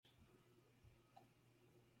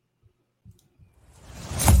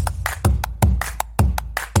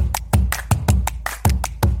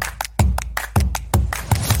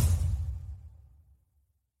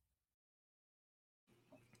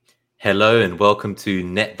Hello and welcome to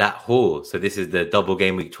Net That Haul. So this is the double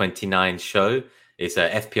game week 29 show. It's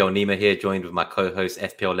FPL Nima here, joined with my co-host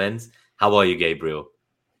FPL Lens. How are you, Gabriel?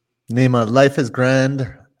 Nima, life is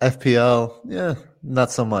grand. FPL, yeah,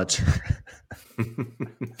 not so much.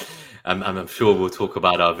 I'm sure we'll talk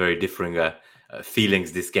about our very differing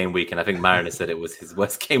feelings this game week. And I think Mariner said it was his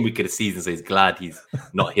worst game week of the season, so he's glad he's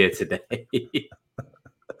not here today.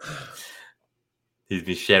 He's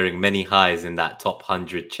been sharing many highs in that top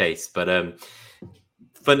 100 chase. But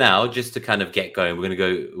for now, just to kind of get going,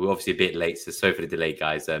 we're obviously a bit late, so sorry for the delay,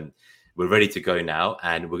 guys. We're ready to go now,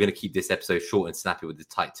 and we're going to keep this episode short and snappy with the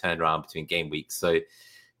tight turnaround between game weeks. So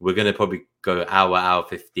we're going to probably go hour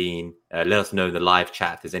 15. Let us know in the live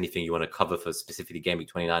chat if there's anything you want to cover for specifically game week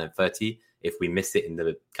 29 and 30, if we miss it in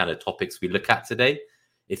the kind of topics we look at today.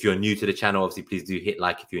 If you're new to the channel, obviously, please do hit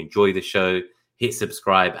like if you enjoy the show. Hit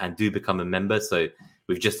subscribe and do become a member. So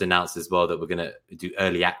we've just announced as well that we're going to do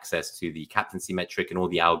early access to the captaincy metric and all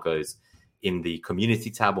the algos in the community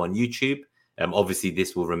tab on YouTube. Obviously,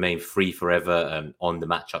 this will remain free forever on the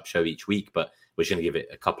matchup show each week, but we're just going to give it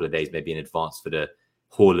a couple of days, maybe in advance, for the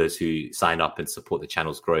haulers who sign up and support the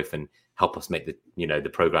channel's growth and help us make the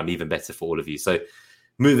program even better for all of you. So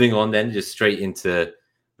moving on then, just straight into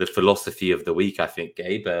the philosophy of the week, I think,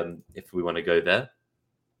 Gabe, if we want to go there.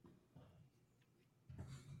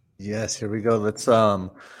 Yes, here we go. Let's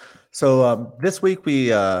this week we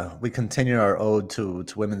continue our ode to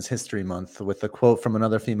Women's History Month with a quote from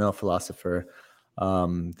another female philosopher.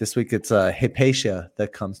 This week it's Hypatia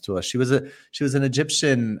that comes to us. She was an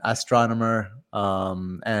Egyptian astronomer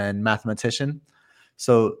and mathematician.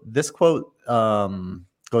 So this quote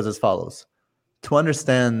goes as follows: "To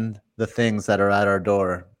understand the things that are at our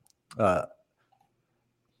door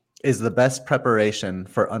is the best preparation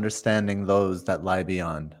for understanding those that lie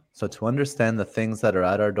beyond." So to understand the things that are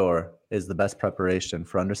at our door is the best preparation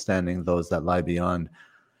for understanding those that lie beyond.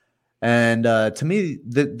 And to me,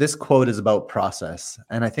 this quote is about process.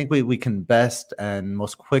 And I think we can best and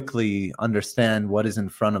most quickly understand what is in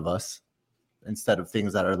front of us instead of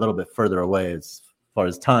things that are a little bit further away as far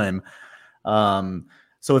as time.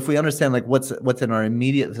 So if we understand like what's in our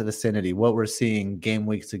immediate vicinity, what we're seeing game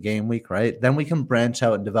week to game week, right? Then we can branch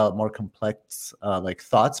out and develop more complex like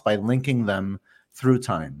thoughts by linking them through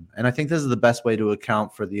time. And I think this is the best way to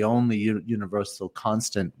account for the only universal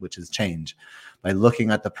constant, which is change. By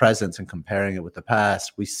looking at the present and comparing it with the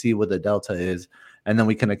past, we see what the delta is, and then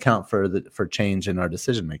we can account for change in our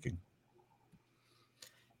decision making.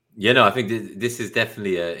 Yeah, no, I think this is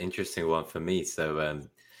definitely an interesting one for me. So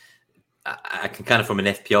I can kind of, from an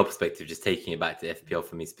FPL perspective, just taking it back to FPL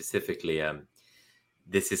for me specifically,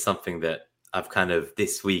 this is something that I've kind of,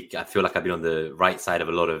 this week, I feel like I've been on the right side of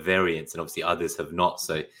a lot of variants, and obviously others have not.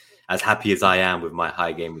 So as happy as I am with my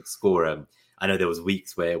high game week score, I know there was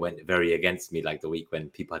weeks where it went very against me, like the week when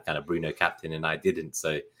people had kind of Bruno captain and I didn't.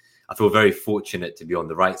 So I feel very fortunate to be on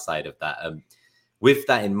the right side of that. With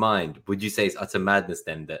that in mind, would you say it's utter madness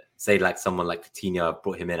then that, say, like someone like Coutinho, I've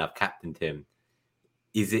brought him in, I've captained him.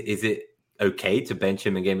 Is it okay to bench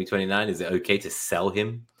him in game week 29? Is it okay to sell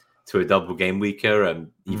him to a double game weeker,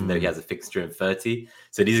 even though he has a fixture in 30?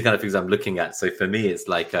 So these are kind of things I'm looking at. So for me, it's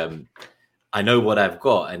like, I know what I've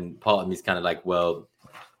got, and part of me is kind of like, well,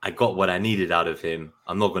 I got what I needed out of him.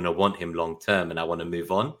 I'm not going to want him long term, and I want to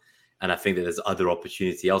move on. And I think that there's other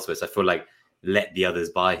opportunity elsewhere. So I feel like, let the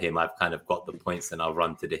others buy him. I've kind of got the points, and I'll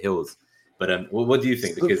run to the hills. But what do you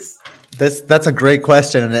think? Because that's a great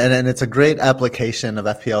question, and it's a great application of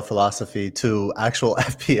FPL philosophy to actual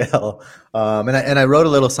FPL. And I wrote a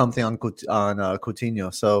little something on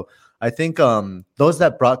Coutinho. So I think those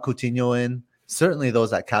that brought Coutinho in, certainly those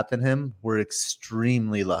that captained him, were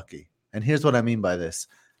extremely lucky. And here's what I mean by this: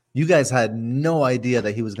 you guys had no idea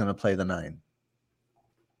that he was going to play the 9.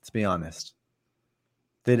 Let's be honest.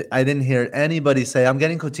 I didn't hear anybody say, "I'm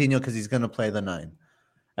getting Coutinho because he's going to play the 9."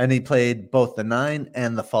 And he played both the 9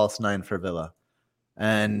 and the false 9 for Villa.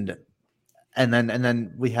 And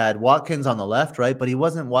then we had Watkins on the left, right? But he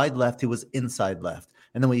wasn't wide left, he was inside left.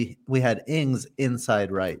 And then we had Ings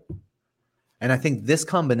inside right. And I think this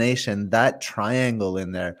combination, that triangle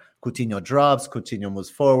in there, Coutinho drops, Coutinho moves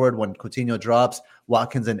forward. When Coutinho drops,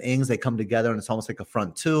 Watkins and Ings, they come together, and it's almost like a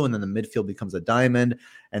front two, and then the midfield becomes a diamond.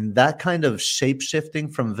 And that kind of shape-shifting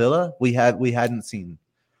from Villa, we hadn't seen.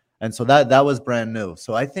 And so that was brand new.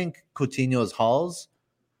 So I think Coutinho's hauls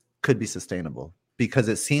could be sustainable because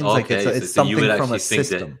it seems like it's something from a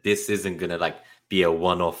system. That this isn't going to like be a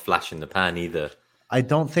one-off flash in the pan either. I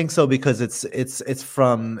don't think so, because it's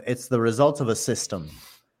the result of a system.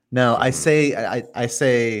 Now I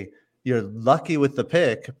say you're lucky with the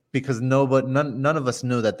pick because none of us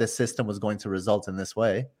knew that this system was going to result in this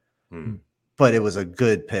way. but it was a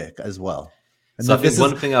good pick as well. And So I this think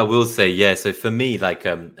is one thing I will say, yeah. So for me, like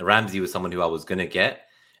Ramsey was someone who I was gonna get,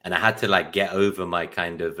 and I had to like get over my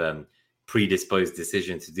kind of predisposed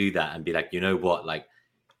decision to do that and be like, you know what, like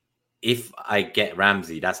if I get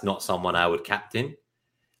Ramsey, that's not someone I would captain.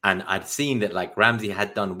 And I'd seen that like Ramsey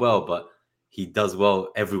had done well, but he does well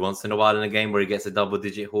every once in a while in a game where he gets a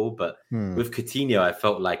double-digit haul. But with Coutinho, I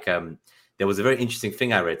felt like there was a very interesting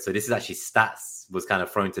thing I read. So this is actually stats was kind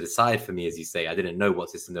of thrown to the side for me, as you say. I didn't know what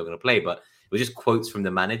system they were going to play, but it was just quotes from the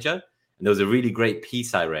manager. And there was a really great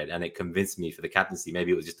piece I read, and it convinced me for the captaincy.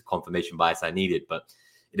 Maybe it was just the confirmation bias I needed, but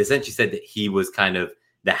it essentially said that he was kind of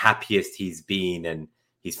the happiest he's been, and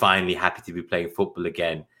he's finally happy to be playing football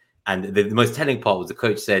again. And the most telling part was the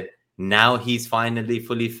coach said, now he's finally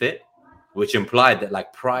fully fit, which implied that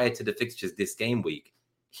like prior to the fixtures this game week,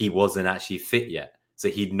 he wasn't actually fit yet. So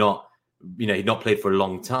he'd not played for a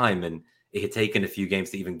long time, and it had taken a few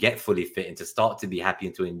games to even get fully fit and to start to be happy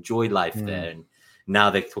and to enjoy life there. And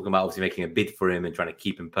now they're talking about obviously making a bid for him and trying to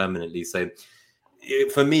keep him permanently. So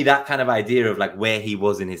for me, that kind of idea of like where he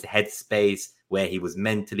was in his headspace, where he was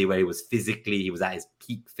mentally, where he was physically, he was at his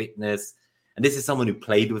peak fitness. And this is someone who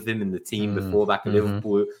played with him in the team before back in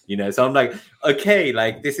Liverpool, So I'm like, okay,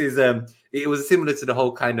 like this is, it was similar to the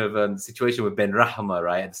whole kind of situation with Ben Rahma,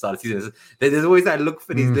 right? At the start of the season. There's always that look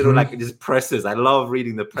for these little like just presses. I love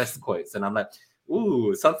reading the press quotes. And I'm like,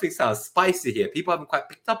 ooh, something sounds spicy here. People haven't quite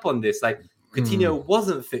picked up on this. Like Coutinho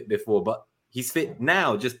wasn't fit before, but he's fit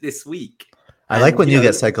now just this week. I like when you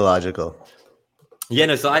get psychological. Yeah,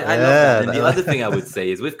 no, so I love that. And the other thing I would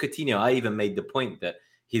say is with Coutinho, I even made the point that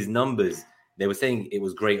his numbers, they were saying it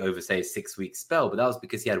was great over, say, a 6-week spell, but that was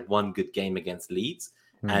because he had one good game against Leeds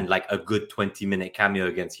and like a good 20-minute cameo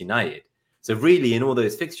against United. So really, in all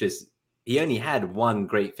those fixtures, he only had one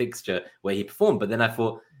great fixture where he performed. But then I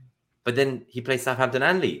thought, but then he plays Southampton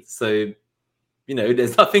and Leeds. So,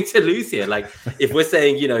 there's nothing to lose here. Like if we're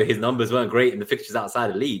saying, his numbers weren't great in the fixtures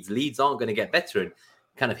outside of Leeds aren't going to get better. And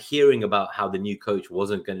kind of hearing about how the new coach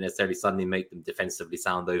wasn't going to necessarily suddenly make them defensively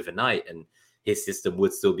sound overnight and his system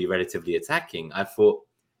would still be relatively attacking, I thought,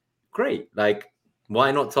 great. Like,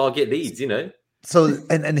 why not target Leeds, So,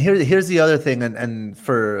 and here's the other thing, and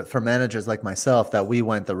for managers like myself, that we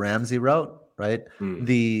went the Ramsey route, right?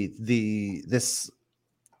 This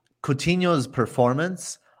Coutinho's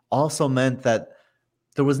performance also meant that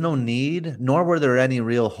there was no need, nor were there any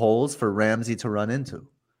real holes for Ramsey to run into.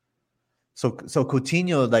 So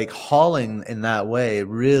Coutinho, like hauling in that way,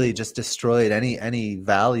 really just destroyed any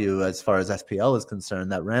value as far as FPL is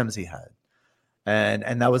concerned that Ramsey had,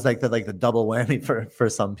 and that was like the double whammy for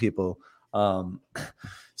some people.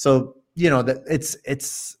 So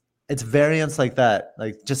it's variants like that,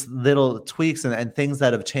 like just little tweaks and things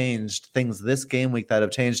that have changed, things this game week that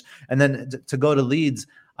have changed, and then to go to Leeds,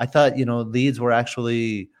 I thought Leeds were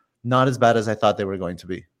actually not as bad as I thought they were going to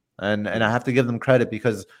be, and I have to give them credit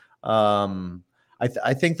because.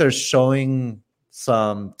 I think they're showing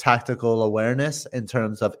some tactical awareness in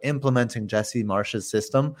terms of implementing Jesse Marsh's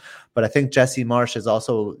system, but I think Jesse Marsh is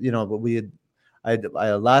also, I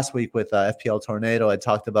last week with FPL Tornado, I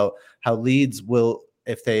talked about how Leeds will,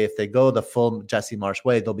 if they go the full Jesse Marsh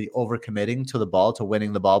way, they'll be overcommitting to the ball, to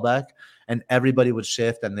winning the ball back, and everybody would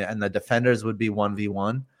shift, and the defenders would be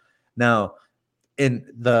 1v1. Now, in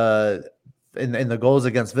the goals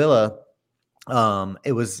against Villa.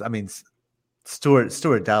 It was,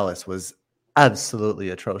 Stuart Dallas was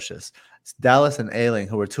absolutely atrocious. Dallas and Ayling,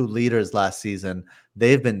 who were two leaders last season,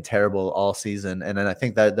 they've been terrible all season, and I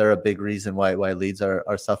think that they're a big reason why Leeds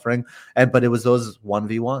are suffering. But it was those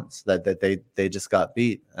 1v1s that they just got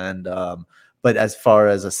beat. And but as far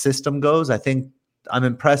as a system goes, I think I'm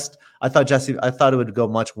impressed. I thought it would go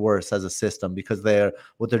much worse as a system, because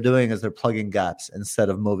what they're doing is they're plugging gaps instead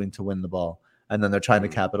of moving to win the ball. And then they're trying to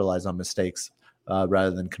capitalize on mistakes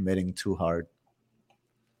rather than committing too hard.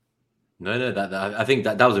 No, I think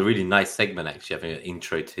that was a really nice segment, actually. I think an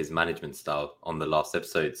intro to his management style on the last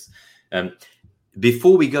episodes.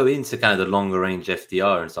 Before we go into kind of the longer range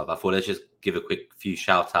FDR and stuff, I thought let's just give a quick few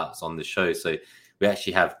shout outs on the show. So we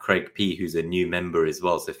actually have Craig P, who's a new member as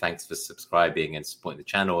well. So thanks for subscribing and supporting the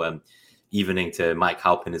channel. Evening to Mike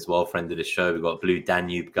Halpin as well, friend of the show. We've got Blue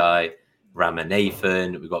Danube guy,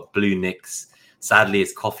 Ramanathan. We've got Blue Nix. Sadly,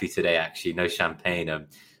 it's coffee today, actually, no champagne.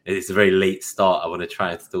 It's a very late start. I want to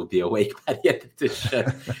try and still be awake by the end of the show.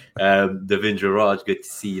 Devindra Raj, good to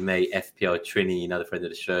see you, mate. FPL Trini, another friend of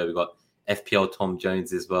the show. We've got FPL Tom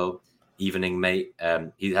Jones as well. Evening, mate.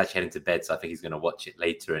 He's actually heading to bed, so I think he's going to watch it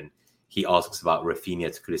later. And he asks about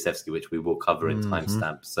Rafinha to Kulusevski, which we will cover in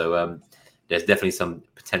timestamp. So there's definitely some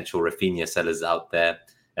potential Rafinha sellers out there.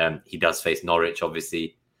 He does face Norwich,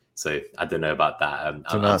 obviously. So I don't know about that. Do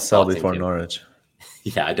I'm not sell starting before him. Norwich.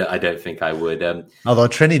 Yeah, I don't think I would. Although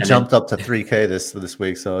Trini And jumped then up to 3K this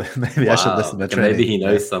week, so maybe I should wow, listen to okay, maybe Trini. he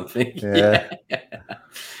knows something. Yeah. Yeah.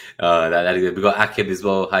 That is good. We've got Akib as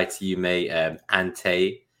well. Hi to you, mate.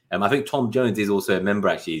 Ante. I think Tom Jones is also a member.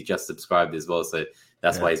 Actually, he's just subscribed as well, so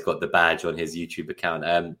that's why he's got the badge on his YouTube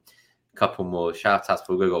account. Couple more shout outs.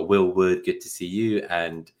 We've got Will Wood. Good to see you.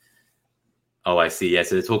 And oh, I see. Yeah,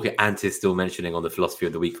 so the talking Ante is still mentioning on the philosophy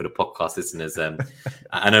of the week for the podcast listeners.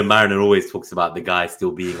 I know Mariner always talks about the guy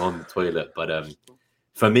still being on the toilet, but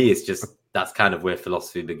for me, it's just that's kind of where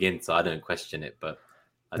philosophy begins. So I don't question it, but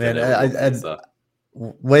I don't know what your thoughts are.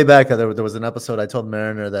 Way back, there was an episode I told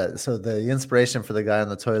Mariner that the inspiration for the guy on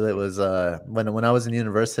the toilet was when I was in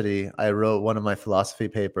university, I wrote one of my philosophy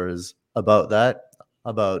papers about that,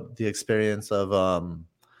 about the experience of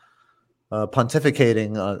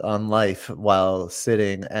pontificating on life while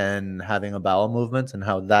sitting and having a bowel movement, and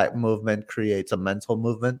how that movement creates a mental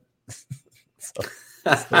movement. so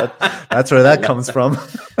that's where that comes from.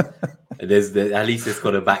 At least it's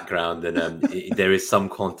got a background, and there is some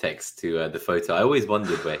context to the photo. I always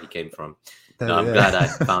wondered where he came from. No, I'm glad I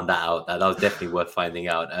found that out. That was definitely worth finding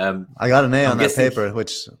out. I got an A on that paper,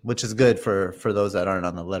 which is good for those that aren't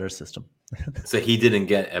on the letter system. So he didn't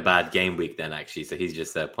get a bad game week then, actually. So he's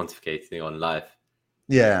just pontificating on life.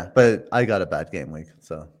 Yeah, but I got a bad game week,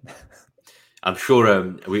 so. I'm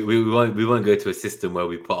sure we won't go to a system where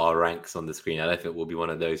we put our ranks on the screen. I don't think we'll be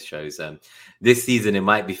one of those shows. This season, it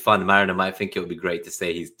might be fun. Mariner might think it would be great to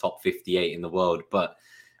say he's top 58 in the world, but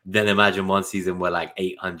then imagine one season where like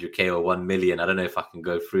 800K or 1 million. I don't know if I can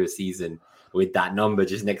go through a season with that number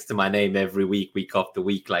just next to my name every week after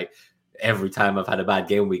week. Like every time I've had a bad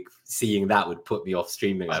game week, seeing that would put me off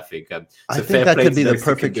streaming, I think. So I think that could be the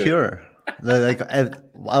perfect cure.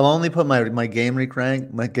 I'll only put my game week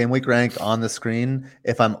rank on the screen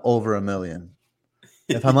if I'm over 1 million.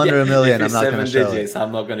 If I'm under 1 million, I'm not going to show it.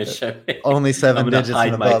 I'm not going to show it. Only 7 digits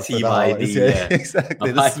and above for the ID. Yeah,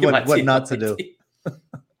 exactly. This is what not to do.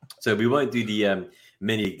 So we won't do the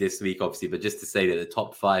mini league this week, obviously, but just to say that the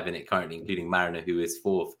top 5 in it currently, including Mariner, who is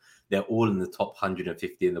 4th, they're all in the top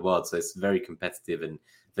 150 in the world. So it's very competitive. And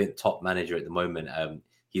I think top manager at the moment,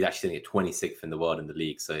 he's actually sitting at 26th in the world in the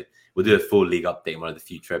league. So we'll do a full league update in one of the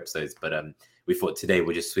future episodes. But we thought today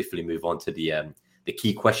we'll just swiftly move on to the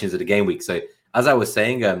key questions of the game week. So as I was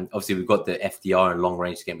saying, obviously we've got the FDR and long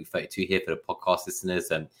range game week 32 here for the podcast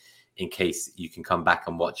listeners. In case you can come back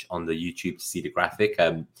and watch on the YouTube to see the graphic.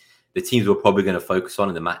 The teams we're probably going to focus on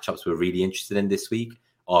and the matchups we're really interested in this week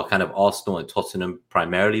are kind of Arsenal and Tottenham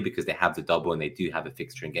primarily because they have the double and they do have a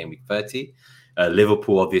fixture in game week 30.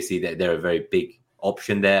 Liverpool, obviously, they're a very big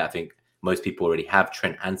option there. I think most people already have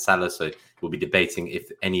Trent and Salah, so we'll be debating if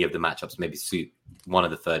any of the matchups maybe suit one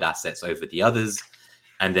of the third assets over the others.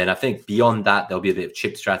 And then I think beyond that, there'll be a bit of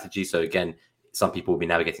chip strategy. So again, some people will be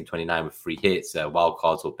navigating 29 with free hits, wild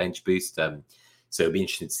cards or bench boost. So it'll be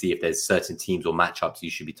interesting to see if there's certain teams or matchups you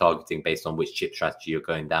should be targeting based on which chip strategy you're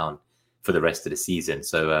going down for the rest of the season.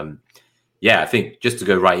 So I think just to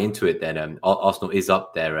go right into it then, Arsenal is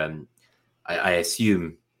up there. I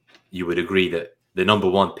assume you would agree that the number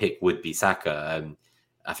one pick would be Saka.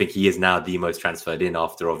 I think he is now the most transferred in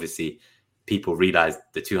after obviously people realized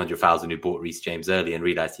the 200,000 who bought Reece James early and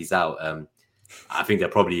realized he's out. I think they're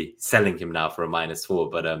probably selling him now for a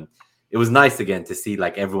 -4, but it was nice again to see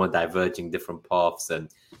like everyone diverging different paths and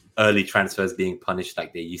early transfers being punished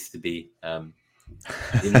like they used to be.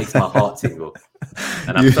 It makes my heart tingle.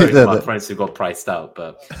 And I'm sorry to my friends who got priced out,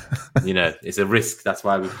 but it's a risk. That's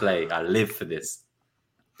why we play. I live for this.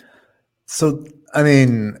 So, I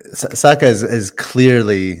mean, Saka is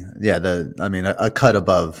clearly, a cut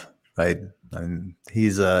above, right? I mean,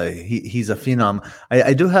 he's a phenom.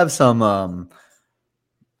 I do have some.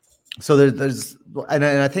 So there's, and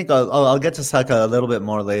I think I'll get to Saka a little bit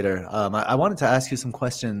more later. I wanted to ask you some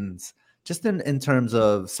questions just in terms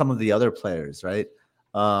of some of the other players, right?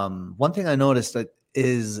 One thing I noticed that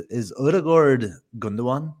is Ødegaard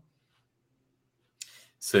Gundogan.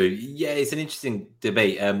 So yeah, it's an interesting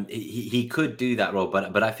debate. He could do that role,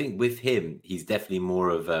 but I think with him, he's definitely more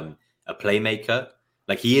of a playmaker.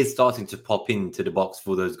 Like he is starting to pop into the box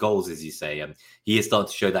for those goals, as you say. He is starting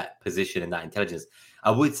to show that position and that intelligence. I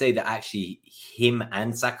would say that actually him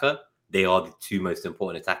and Saka, they are the two most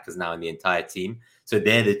important attackers now in the entire team. So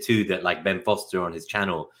they're the two that, like Ben Foster on his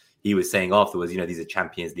channel, he was saying afterwards, these are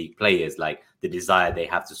Champions League players, like the desire they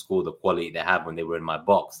have to score, the quality they have when they were in my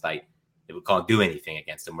box, like they can't do anything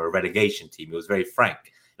against them. We're a relegation team. It was very frank.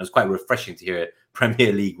 It was quite refreshing to hear a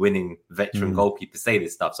Premier League winning veteran goalkeeper say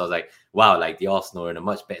this stuff. So I was like, wow, like the Arsenal are in a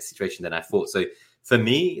much better situation than I thought. So for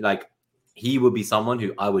me, like he would be someone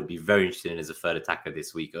who I would be very interested in as a third attacker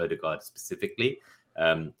this week, Odegaard specifically.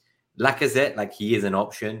 Lacazette, like, he is an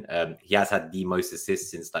option. He has had the most assists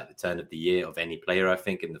since like the turn of the year of any player, I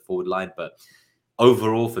think, in the forward line. But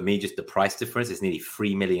overall, for me, just the price difference is nearly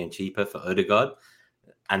 3 million cheaper for Odegaard.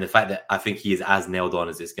 And the fact that I think he is as nailed on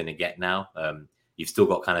as it's going to get now. You've still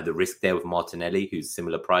got kind of the risk there with Martinelli, who's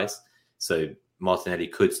similar price. So Martinelli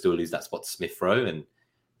could still lose that spot to Smith Rowe. And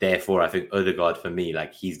therefore, I think Odegaard, for me,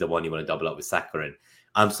 like, he's the one you want to double up with Saka. And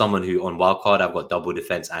I'm someone who, on wildcard, I've got double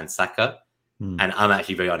defense and Saka. And I'm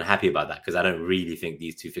actually very unhappy about that because I don't really think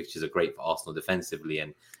these two fixtures are great for Arsenal defensively.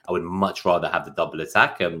 And I would much rather have the double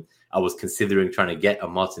attack. I was considering trying to get a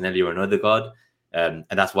Martinelli or an Odegaard. And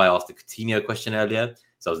that's why I asked the Coutinho question earlier.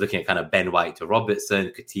 So I was looking at kind of Ben White to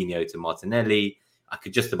Robertson, Coutinho to Martinelli. I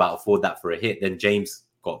could just about afford that for a hit. Then James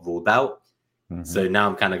got ruled out. So now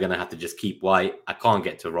I'm kind of going to have to just keep White. I can't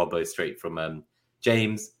get to Robbo straight from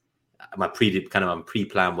James. My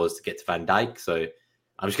pre-plan was to get to Van Dijk. So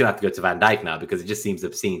I'm just going to have to go to Van Dijk now because it just seems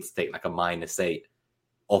obscene to take like a -8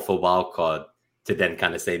 off a wild card to then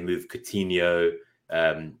kind of say move Coutinho,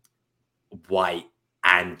 White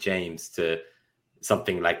and James to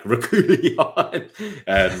something like Rakulian,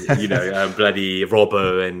 bloody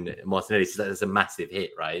Robbo and Martinelli. So that's a massive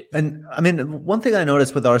hit, right? And I mean, one thing I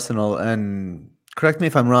noticed with Arsenal, and correct me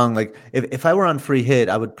if I'm wrong, like if I were on free hit,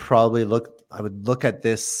 I would look at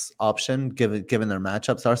this option given their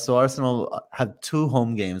matchups. So Arsenal have 2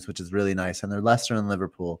 home games, which is really nice, and they're Leicester and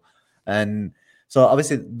Liverpool. And so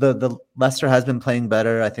obviously the Leicester has been playing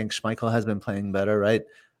better. I think Schmeichel has been playing better, right?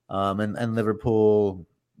 And Liverpool,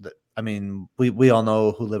 I mean, we all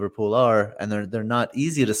know who Liverpool are, and they're not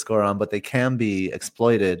easy to score on, but they can be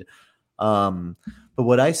exploited. But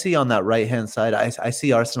what I see on that right-hand side, I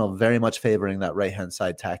see Arsenal very much favoring that right-hand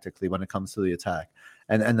side tactically when it comes to the attack.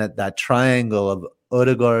 And that triangle of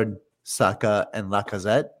Odegaard, Saka, and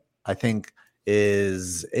Lacazette, I think,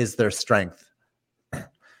 is their strength.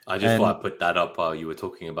 I just thought I'd put that up while you were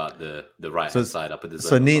talking about the right-hand side up at the zone.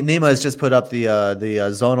 So Nima has just put up the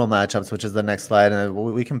zonal matchups, which is the next slide, and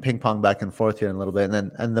we can ping pong back and forth here in a little bit.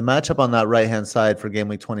 And the matchup on that right-hand side for game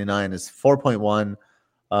week 29 is 4.1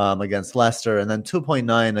 against Leicester, and then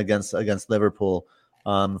 2.9 against Liverpool.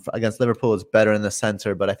 Against Liverpool, it's better in the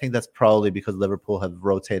center, but I think that's probably because Liverpool have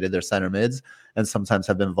rotated their center mids and sometimes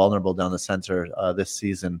have been vulnerable down the center this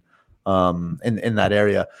season in that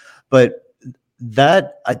area. But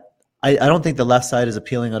that I don't think the left side is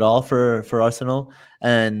appealing at all for Arsenal,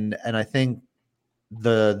 and I think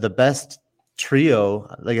the best trio,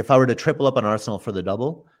 like if I were to triple up on Arsenal for the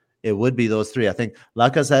double, it would be those 3. I think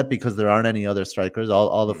Lacazette, because there aren't any other strikers,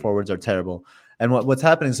 all the forwards are terrible. And what's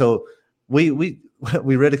happening? So we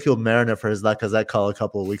ridiculed Mariner for his Lacazette call a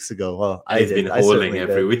couple of weeks ago. Well, he's been hauling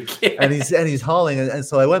every week, and he's hauling, and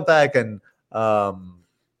so I went back and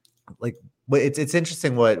it's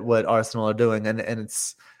interesting what Arsenal are doing, and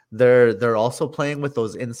it's they're also playing with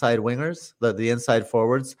those inside wingers, the inside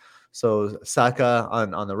forwards. So Saka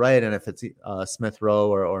on the right, and if it's Smith Rowe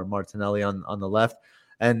or Martinelli on the left,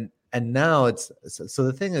 and now it's so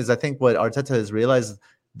the thing is, I think what Arteta has realized,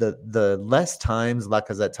 the less times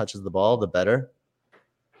Lacazette touches the ball, the better.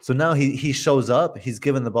 So now he shows up, he's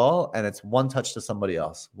given the ball, and it's one touch to somebody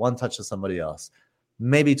else,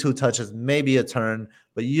 maybe 2 touches, maybe a turn,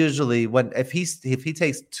 but usually if he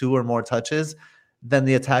takes 2 or more touches, then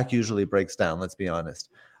the attack usually breaks down. Let's be honest.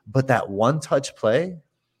 But that one touch play,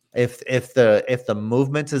 if the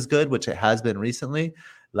movement is good, which it has been recently,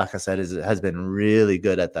 Lacazette has been really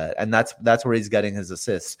good at that, and that's where he's getting his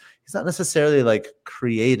assists. He's not necessarily like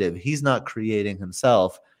creative. He's not creating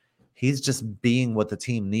himself. He's just being what the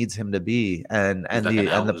team needs him to be, and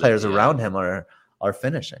the players around him are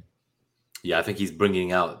finishing. Yeah, I think he's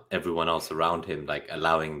bringing out everyone else around him, like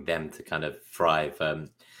allowing them to kind of thrive.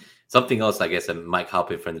 Something else, I guess, Mike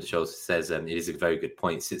Halpin, friend of the show, says it is a very good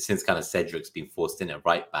point. Since kind of Cedric's been forced in at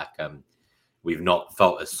right back, we've not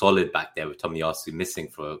felt as solid back there with Tomiyasu missing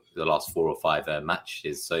for the last 4 or 5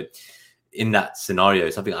 matches. So in that scenario,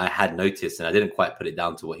 something I had noticed, and I didn't quite put it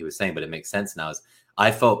down to what he was saying, but it makes sense now, is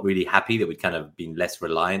I felt really happy that we'd kind of been less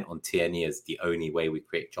reliant on Tierney as the only way we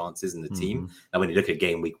create chances in the team. Now, when you look at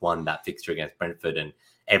game week 1, that fixture against Brentford, and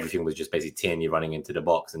everything was just basically Tierney running into the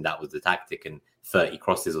box, and that was the tactic, and 30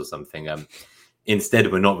 crosses or something.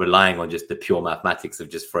 Instead, we're not relying on just the pure mathematics of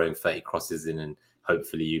just throwing 30 crosses in and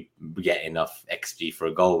hopefully you get enough XG for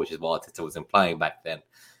a goal, which is what Arteta was implying back then,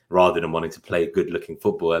 rather than wanting to play good-looking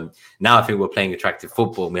football. And now I think we're playing attractive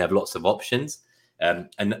football and we have lots of options. And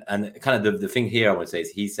kind of the thing here I would say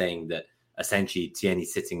is he's saying that essentially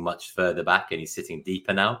Tierney's sitting much further back and he's sitting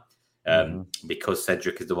deeper now because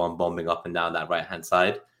Cedric is the one bombing up and down that right-hand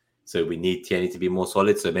side. So we need Tierney to be more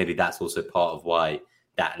solid. So maybe that's also part of why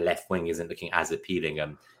that left wing isn't looking as appealing.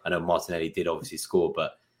 I know Martinelli did obviously score,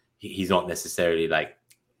 but he's not necessarily like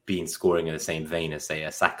being scoring in the same vein as, say,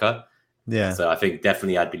 a Saka. Yeah. So I think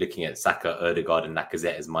definitely I'd be looking at Saka, Odegaard, and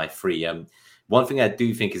Lacazette as my three. One thing I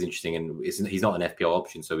do think is interesting, and he's not an FPL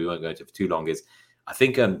option, so we won't go into it for too long, is I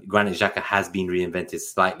think Granit Xhaka has been reinvented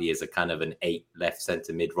slightly as a kind of an 8 left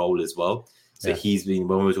centre mid role as well. So he's been,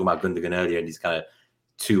 when we were talking about Gundogan earlier, and he's kind of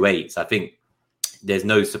 2-8. So I think there's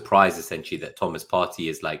no surprise essentially that Thomas Partey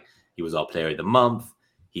is like, he was our player of the month.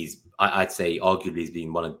 I'd say arguably he's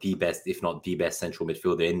been one of the best, if not the best central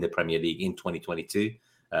midfielder in the Premier League in 2022.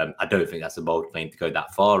 I don't think that's a bold claim to go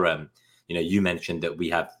that far. You mentioned that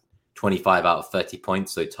we have 25 out of 30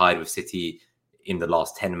 points, so tied with City in the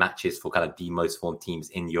last 10 matches for kind of the most formed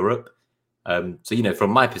teams in Europe. So,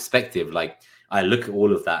 from my perspective, like I look at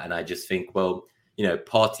all of that and I just think, well,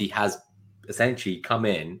 Partey has essentially come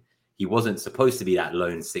in. He wasn't supposed to be that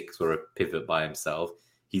lone six or a pivot by himself.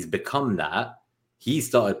 He's become that. He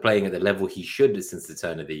started playing at the level he should since the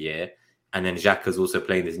turn of the year. And then Xhaka's also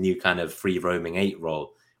playing this new kind of free roaming 8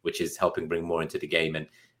 role, which is helping bring more into the game. And,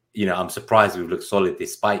 I'm surprised we've looked solid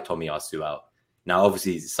despite Tomiyasu out. Now,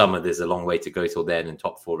 obviously, there's a long way to go till then, and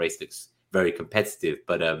top 4 race looks very competitive.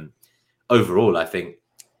 But overall, I think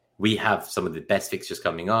we have some of the best fixtures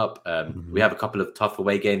coming up. We have a couple of tough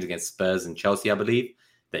away games against Spurs and Chelsea, I believe,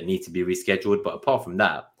 that need to be rescheduled. But apart from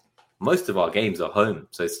that, most of our games are home.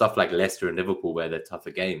 So stuff like Leicester and Liverpool, where they're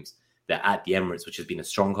tougher games, they're at the Emirates, which has been a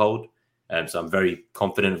stronghold. So I'm very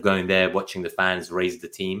confident of going there, watching the fans raise the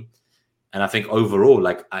team. And I think overall,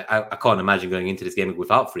 like I can't imagine going into this game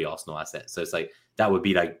without 3 Arsenal assets. So it's like that would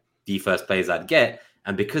be like the first players I'd get.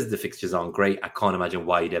 And because the fixtures aren't great, I can't imagine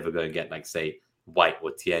why you'd ever go and get, like, say, White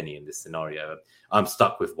or Tierney in this scenario. I'm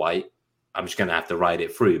stuck with White. I'm just going to have to ride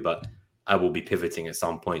it through. But I will be pivoting at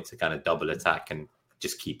some point to kind of double attack and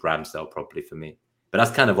just keep Ramsdale properly for me. But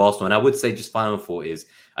that's kind of Arsenal. And I would say just final thought is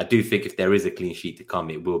I do think if there is a clean sheet to come,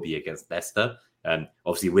 it will be against Leicester.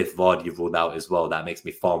 Obviously, with Vardy ruled out as well, that makes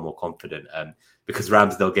me far more confident. Because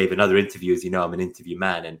Ramsdale gave another interview, as you know, I'm an interview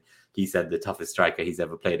man, and he said the toughest striker he's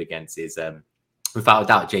ever played against is, without a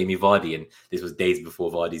doubt, Jamie Vardy. And this was days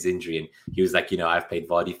before Vardy's injury. And he was like, I've played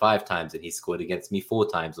Vardy 5 times and he scored against me 4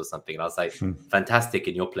 times or something. And I was like, fantastic.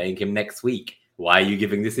 And you're playing him next week. Why are you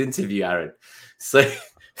giving this interview, Aaron? So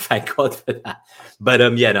thank God for that. But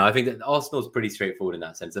I think that Arsenal's pretty straightforward in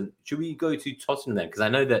that sense. And should we go to Tottenham then? Because I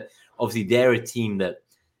know that obviously they're a team that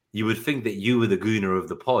you would think that you were the gooner of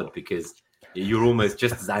the pod, because you're almost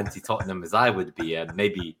just as anti-Tottenham as I would be,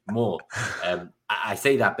 maybe more. I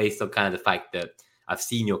say that based on kind of the fact that I've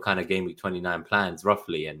seen your kind of game week 29 plans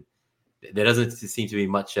roughly, and there doesn't seem to be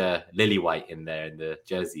much lily white in there in the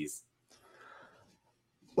jerseys.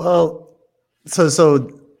 Well, so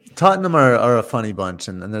Tottenham are a funny bunch,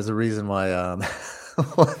 and there's a reason why,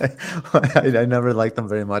 why I never liked them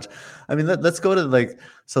very much. I mean, let's go to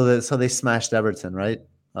so they smashed Everton, right?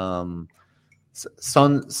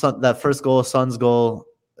 Son, that first goal, Son's goal,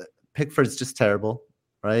 Pickford's just terrible,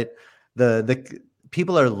 right? The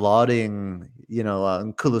people are lauding,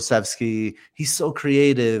 Kulusevski. He's so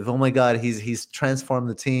creative. Oh my God, he's transformed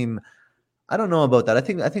the team. I don't know about that. I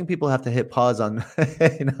think people have to hit pause on,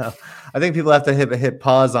 I think people have to hit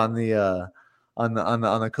pause on the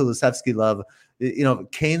Kulusevski love.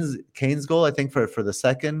 Kane's goal, I think for the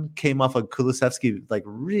second, came off a Kulusevski like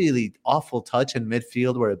really awful touch in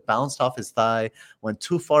midfield where it bounced off his thigh, went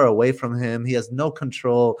too far away from him. He has no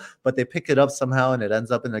control, but they pick it up somehow and it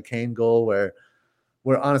ends up in a Kane goal where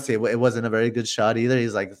honestly it wasn't a very good shot either.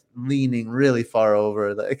 He's like leaning really far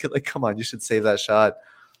over. Like come on, you should save that shot.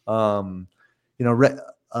 Reguilon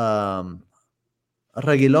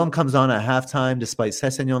comes on at halftime despite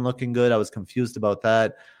Sessegnon looking good. I was confused about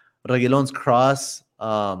that. Reguilon's cross,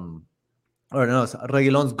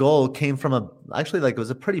 Reguilon's goal came from it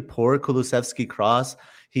was a pretty poor Kulusevski cross.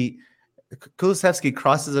 Kulusevski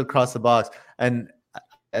crosses across the box, and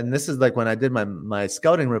this is like when I did my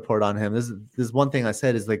scouting report on him. This is one thing I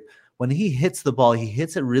said is like when he hits the ball, he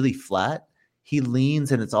hits it really flat. He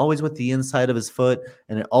leans, and it's always with the inside of his foot,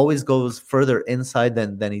 and it always goes further inside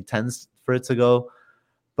than he tends for it to go.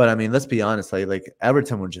 But I mean, let's be honest, like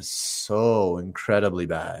Everton were just so incredibly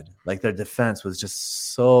bad. Like their defense was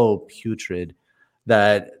just so putrid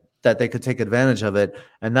that they could take advantage of it.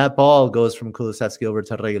 And that ball goes from Kulusevski over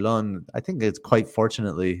to Reguilon. I think it's quite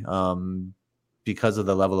fortunately because of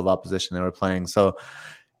the level of opposition they were playing. So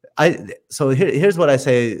here's what I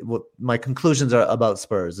say. What my conclusions are about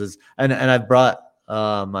Spurs is, and I've brought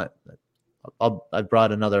I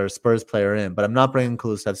brought another Spurs player in, but I'm not bringing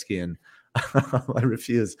Kulusevski in. I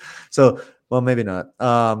refuse. So Well, maybe not.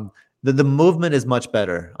 The movement is much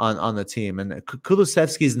better on the team, and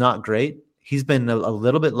Kulusevski's not great. He's been a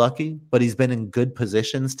little bit lucky, but he's been in good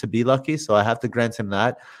positions to be lucky. So I have to grant him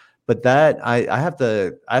that. But that I have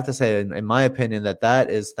to say, in my opinion, that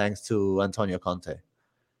is thanks to Antonio Conte.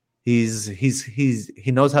 He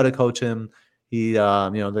knows how to coach him. He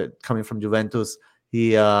coming from Juventus,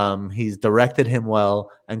 he's directed him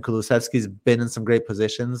well, and Kulusevski's been in some great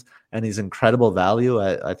positions, and he's incredible value.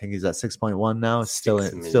 I think he's at 6.1 now. Still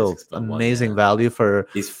 6.1, amazing value for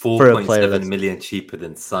he's for a player 4.7 million cheaper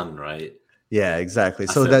than Son, right? Yeah, exactly.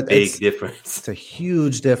 That's a big difference. It's a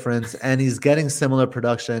huge difference, and he's getting similar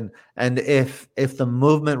production. And if the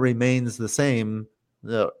movement remains the same,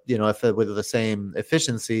 if with the same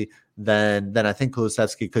efficiency, then I think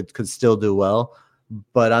Kulusevski could still do well.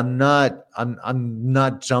 But I'm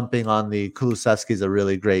not jumping on the Kulusevski's a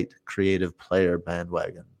really great creative player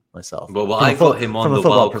bandwagon myself. Well, I got him on the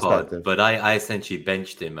wild card, but I essentially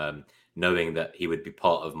benched him, knowing that he would be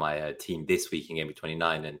part of my team this week in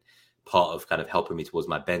GW29 and part of kind of helping me towards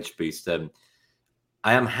my bench boost.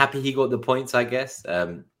 I am happy he got the points, I guess.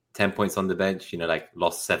 10 points on the bench,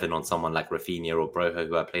 lost 7 on someone like Rafinha or Broho,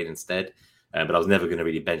 who I played instead. But I was never going to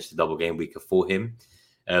really bench the double game weeker for him.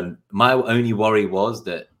 My only worry was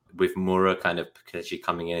that with Moura kind of potentially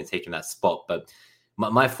coming in and taking that spot. But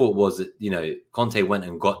my thought was that, Conte went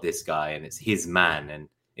and got this guy and it's his man and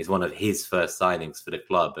it's one of his first signings for the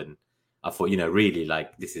club. And I thought, really,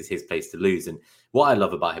 like, this is his place to lose. And what I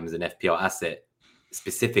love about him as an FPL asset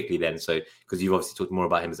specifically then, so because you've obviously talked more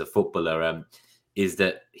about him as a footballer, is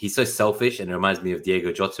that he's so selfish and it reminds me of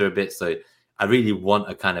Diego Jota a bit. So I really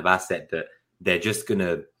want a kind of asset that they're just going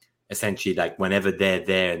to essentially, like, whenever they're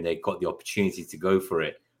there and they've got the opportunity to go for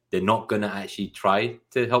it, they're not going to actually try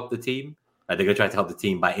to help the team. Like, they're going to try to help the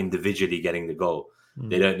team by individually getting the goal.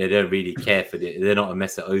 They don't really care for they're not a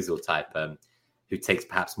Mesut Ozil type who takes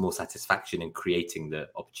perhaps more satisfaction in creating the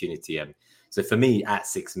opportunity. So for me, at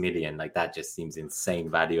 6 million, like, that just seems insane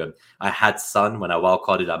value. I had Son when I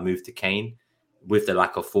wildcarded. I moved to Kane. With the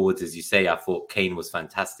lack of forwards, as you say, I thought Kane was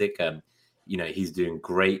fantastic. He's doing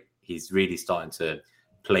great. He's really starting to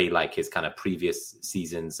play like his kind of previous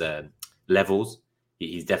season's levels.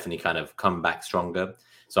 He's definitely kind of come back stronger.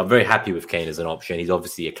 So I'm very happy with Kane as an option. He's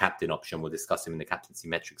obviously a captain option. We'll discuss him in the captaincy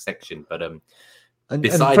metrics section. But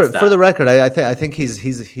besides for the record, I think he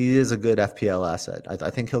is a good FPL asset. I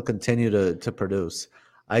think he'll continue to produce.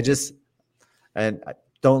 I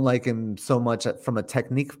don't like him so much from a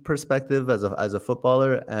technique perspective as a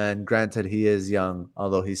footballer. And granted, he is young,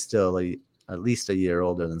 although he's still at least a year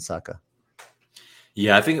older than Saka.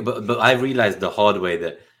 Yeah, I think, but I realized the hard way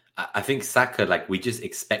that I think Saka, like, we just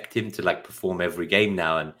expect him to, like, perform every game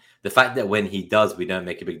now, and the fact that when he does, we don't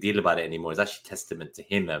make a big deal about it anymore is actually testament to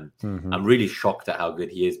him. I'm really shocked at how good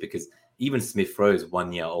he is, because even Smith Rowe is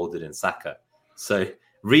 1 year older than Saka. So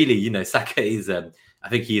really, Saka is, I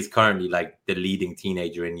think he is currently like the leading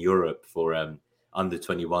teenager in Europe for under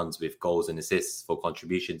 21s with goals and assists for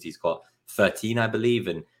contributions. He's got 13, I believe,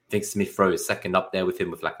 and I think Smith Rowe is second up there with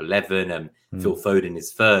him with like 11, and Phil Foden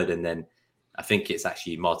is third, and then I think it's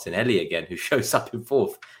actually Martinelli again who shows up in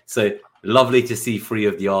fourth. So lovely to see 3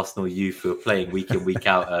 of the Arsenal youth who are playing week in, week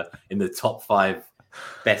out in the top 5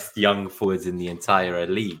 best young forwards in the entire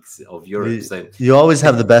leagues of Europe. So you always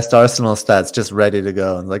have the best Arsenal stats just ready to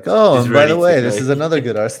go. And like, and by the way, this is another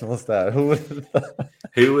good Arsenal stat.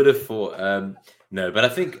 Who would have thought? No, but I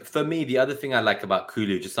think for me, the other thing I like about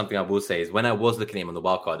Kulu, just something I will say, is when I was looking at him on the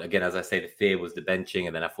wildcard, again, as I say, the fear was the benching,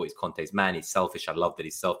 and then I thought he's Conte's man. He's selfish. I love that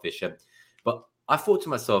he's selfish. But I thought to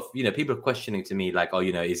myself, people are questioning to me like,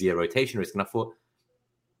 is he a rotation risk? And I thought,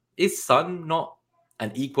 is Son not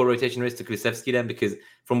an equal rotation risk to Kulusevski then? Because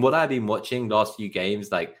from what I've been watching last few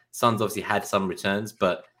games, like, Son's obviously had some returns,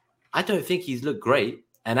 but I don't think he's looked great.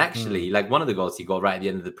 And actually, like, one of the goals he got right at the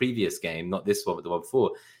end of the previous game, not this one, but the one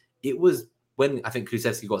before, it was when I think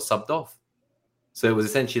Kulusevski got subbed off. So it was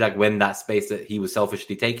essentially like when that space that he was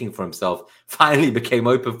selfishly taking for himself finally became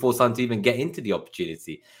open for Son to even get into the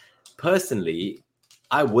opportunity. Personally,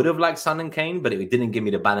 I would have liked Son and Kane, but it didn't give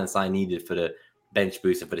me the balance I needed for the bench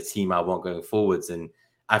boost and for the team I want going forwards. And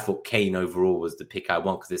I thought Kane overall was the pick I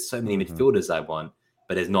want, because there's so many midfielders I want,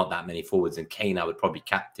 but there's not that many forwards. And Kane I would probably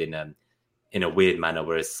captain in a weird manner,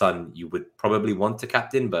 whereas Son you would probably want to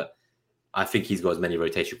captain, but I think he's got as many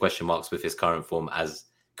rotation question marks with his current form as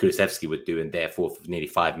Kulusevski would do, and therefore for nearly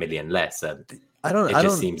 5 million less. I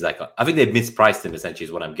seems like I think they've mispriced him, essentially,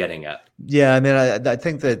 is what I'm getting at. Yeah, I mean, I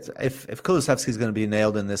think that if Kulusevski is going to be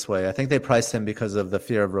nailed in this way, I think they priced him because of the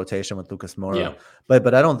fear of rotation with Lucas Moura. Yeah.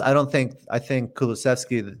 But I think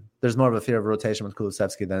Kulusevski, there's more of a fear of rotation with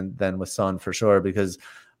Kulusevski than with Son for sure, because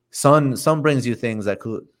Son brings you things that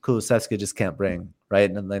Kulusevski just can't bring,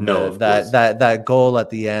 right? And then No, of course. that goal at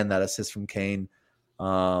the end, that assist from Kane,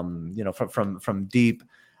 from deep,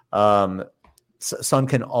 Son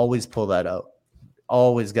can always pull that out,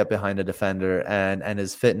 always get behind a defender, and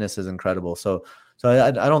his fitness is incredible. So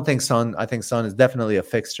I don't think Son. I think Son is definitely a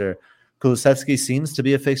fixture. Kulusevski seems to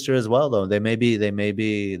be a fixture as well, though. There may be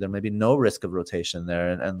no risk of rotation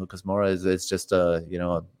there, and Lucas Moura is just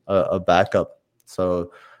a backup.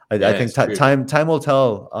 So I think time will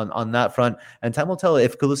tell on that front, and time will tell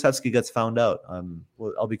if Kulusevski gets found out.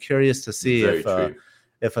 I'll be curious to see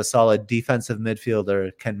if a solid defensive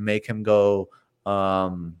midfielder can make him go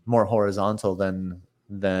more horizontal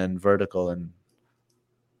than vertical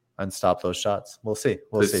and stop those shots. We'll see.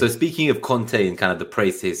 So speaking of Conte and kind of the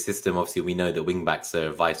praise to his system, obviously we know that wingbacks are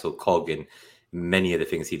a vital cog in many of the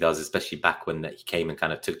things he does, especially back when he came and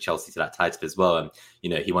kind of took Chelsea to that title as well.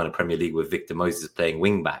 He won a Premier League with Victor Moses playing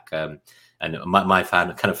wingback. And my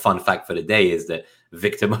kind of fun fact for the day is that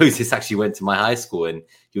Victor Moses actually went to my high school, and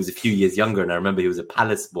he was a few years younger. And I remember he was a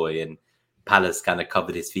Palace boy, and Palace kind of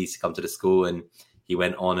covered his fees to come to the school, and he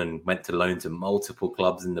went to loan to multiple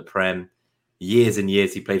clubs in the Prem. Years and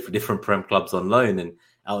years he played for different Prem clubs on loan, and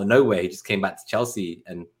out of nowhere he just came back to Chelsea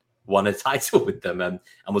and won a title with them, and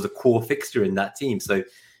was a core fixture in that team. So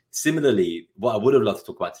similarly, what I would have loved to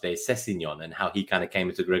talk about today is Sessegnon and how he kind of came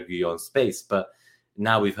into Reguilón's space. But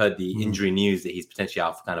now we've heard the injury news that he's potentially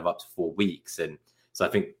out for kind of up to 4 weeks. And so I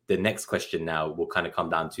think the next question now will kind of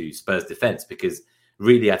come down to Spurs defense, because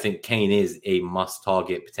really I think Kane is a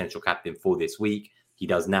must-target potential captain for this week. He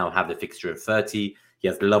does now have the fixture of 30. He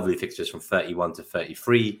has lovely fixtures from 31 to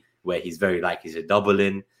 33, where he's very likely to double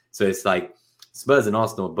in. So it's like Spurs and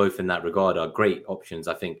Arsenal, both in that regard, are great options.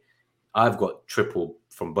 I think I've got triple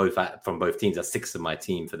from both teams. That's 6 of my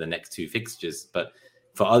team for the next 2 fixtures. But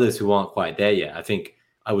for others who aren't quite there yet, I think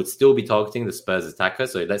I would still be targeting the Spurs attacker.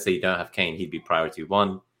 So let's say you don't have Kane, he'd be priority 1.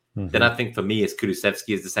 Mm-hmm. Then I think for me, it's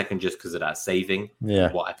Kulusevski is the second, just because of that saving.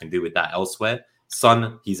 Yeah. What I can do with that elsewhere.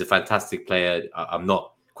 Son, he's a fantastic player. I'm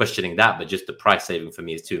not questioning that, but just the price saving for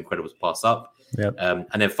me is too incredible to pass up. Yep.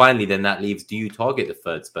 And then finally, that leaves, do you target the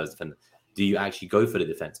third Spurs defender? Do you actually go for the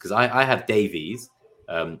defense? Because I have Davies.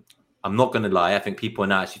 I'm not going to lie. I think people are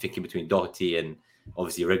now actually thinking between Doherty and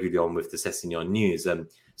obviously Reguilón with the Sessegnon news. So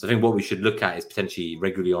I think what we should look at is potentially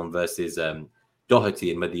Reguilón versus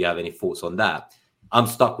Doherty, and whether you have any thoughts on that. I'm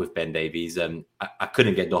stuck with Ben Davies. I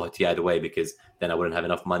couldn't get Doherty either way, because then I wouldn't have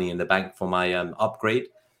enough money in the bank for my upgrade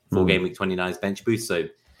for Game Week 29's bench boost. So,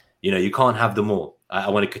 you can't have them all. I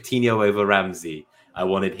wanted Coutinho over Ramsey. I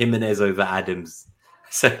wanted Jimenez over Adams.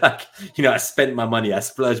 So, I spent my money. I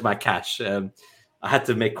splurged my cash. I had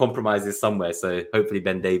to make compromises somewhere. So hopefully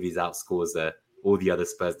Ben Davies outscores all the other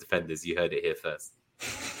Spurs defenders. You heard it here first.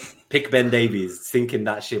 Pick Ben Davies, sink in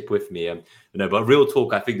that ship with me. But real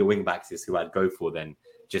talk, I think the wing backs is who I'd go for then,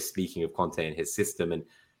 just speaking of Conte and his system. And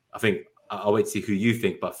I think I'll wait to see who you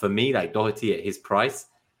think. But for me, like Doherty at his price,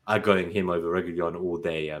 I'm going him over Reguilón all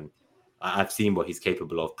day. I've seen what he's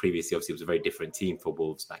capable of previously. Obviously, it was a very different team for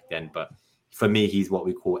Wolves back then. But for me, he's what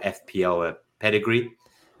we call FPL pedigree.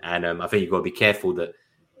 And I think you've got to be careful that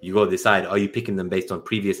you got to decide, are you picking them based on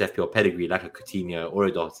previous FPL pedigree, like a Coutinho or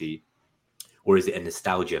a Doherty, or is it a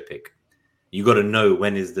nostalgia pick? You got to know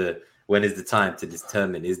when is the time to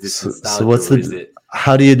determine, is this nostalgia or is it?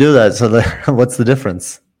 How do you do that? So what's the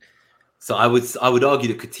difference? So I would argue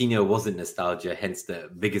that Coutinho wasn't nostalgia, hence the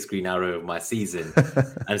biggest green arrow of my season.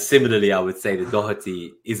 And similarly, I would say that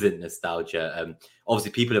Doherty isn't nostalgia.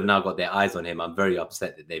 Obviously, people have now got their eyes on him. I'm very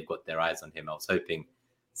upset that they've got their eyes on him. I was hoping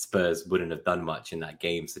Spurs wouldn't have done much in that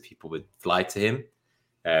game, so people would fly to him.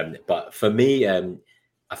 But for me,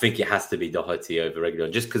 I think it has to be Doherty over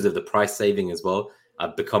Reguilón, just because of the price saving as well.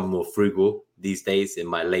 I've become more frugal these days in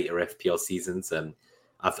my later FPL seasons.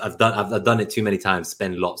 I've done it too many times,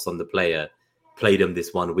 spend lots on the player, play them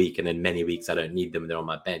this 1 week, and then many weeks I don't need them. They're on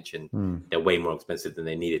my bench, and they're way more expensive than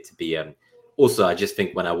they needed to be. Also, I just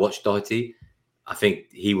think when I watched Doherty, I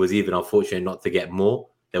think he was even unfortunate not to get more.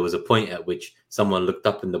 There was a point at which someone looked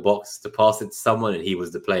up in the box to pass it to someone, and he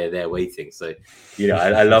was the player there waiting. So,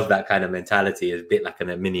 I love that kind of mentality. It's a bit like a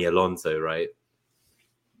mini Alonso, right?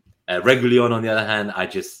 Reguilón, on the other hand,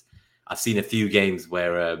 I've seen a few games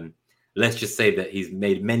where, let's just say that he's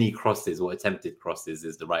made many crosses, or attempted crosses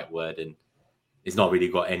is the right word, and he's not really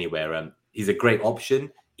got anywhere. He's a great option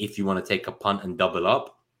if you want to take a punt and double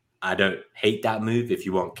up. I don't hate that move. If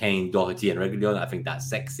you want Kane, Doherty, and Reguilón, I think that's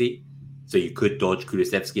sexy. So you could dodge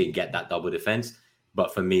Kulusevski and get that double defense.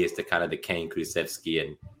 But for me, it's the Kane, Kulusevski,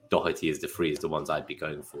 and Doherty is the ones I'd be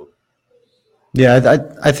going for. Yeah,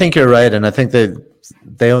 I think you're right. And I think that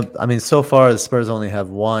they don't. I mean, so far the Spurs only have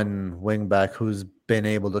one wing back who's been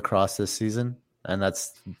able to cross this season, and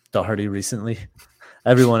that's Doherty recently.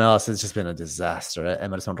 Everyone else has just been a disaster.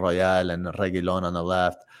 Emerson Royal and Reguilon on the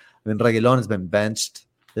left. I mean, Reguilon has been benched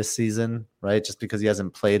this season, right? Just because he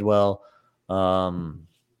hasn't played well.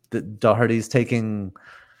 Doherty's taking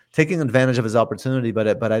advantage of his opportunity,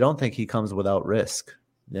 but I don't think he comes without risk.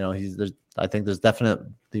 I think there's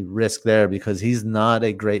definitely risk there because he's not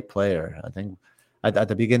a great player. I think at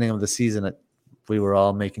the beginning of the season, we were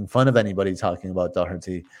all making fun of anybody talking about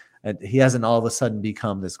Doherty, and he hasn't all of a sudden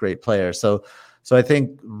become this great player. So I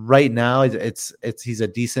think right now it's he's a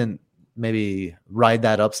decent, maybe ride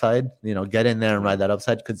that upside. Get in there and ride that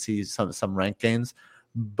upside. Could see some rank gains,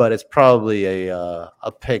 but it's probably a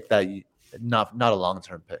pick that not a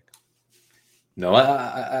long-term pick. No,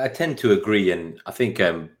 I tend to agree, and I think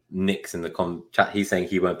Nick's in the chat. He's saying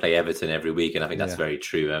he won't play Everton every week, and I think that's very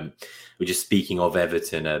true. We're just speaking of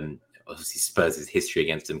Everton. Obviously, Spurs' history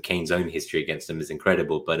against them, Kane's own history against them is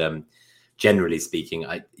incredible. But generally speaking,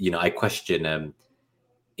 I question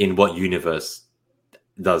in what universe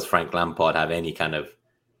does Frank Lampard have any kind of,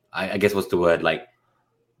 I guess what's the word, like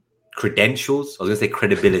credentials? I was going to say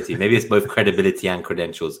credibility. Maybe it's both credibility and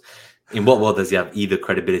credentials. In what world does he have either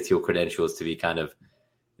credibility or credentials to be kind of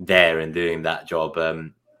there and doing that job?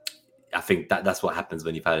 I think that's what happens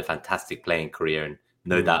when you've had a fantastic playing career, and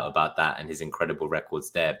no doubt about that, and his incredible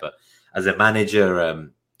records there. But as a manager,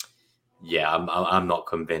 I'm not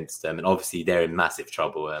convinced. And obviously they're in massive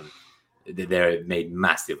trouble. They're made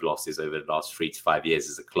massive losses over the last 3 to 5 years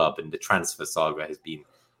as a club, and the transfer saga has been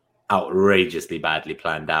outrageously badly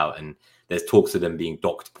planned out. And there's talks of them being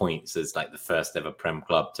docked points as like the first ever Prem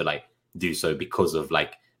club to like do so because of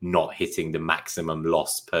like not hitting the maximum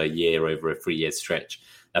loss per year over a 3-year stretch.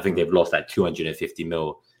 I think they've lost like 250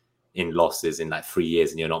 mil in losses in like 3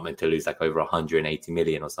 years, and you're not meant to lose like over 180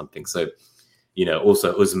 million or something. So,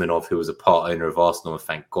 also Usmanov, who was a part owner of Arsenal, and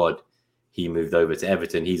thank God he moved over to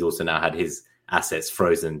Everton. He's also now had his assets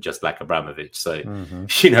frozen just like Abramovich. So,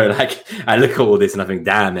 like I look at all this and I think,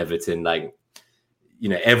 damn, Everton, like,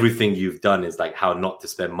 everything you've done is like how not to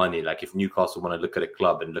spend money. Like if Newcastle want to look at a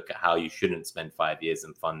club and look at how you shouldn't spend 5 years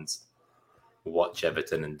in funds, watch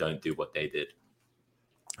Everton and don't do what they did.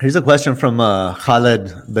 Here's a question from Khaled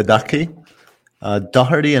Bedaki.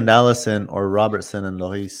 Doherty and Allison or Robertson and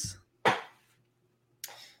Lloris?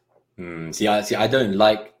 See, I don't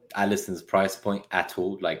like Allison's price point at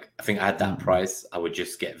all. Like, I think at that price, I would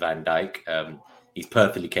just get Van Dijk. He's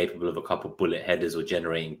perfectly capable of a couple bullet headers or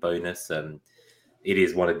generating bonus. It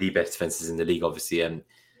is one of the best defenses in the league, obviously. And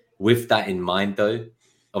with that in mind, though,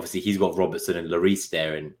 obviously he's got Robertson and Lloris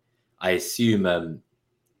there, and I assume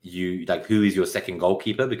you like who is your second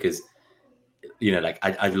goalkeeper, because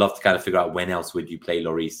I'd love to kind of figure out when else would you play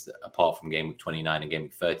Lloris apart from game week 29 and game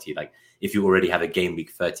week 30. Like if you already have a game week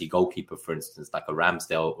 30 goalkeeper, for instance, like a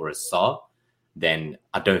Ramsdale or a Sarr, then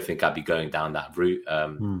I don't think I'd be going down that route. I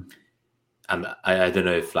don't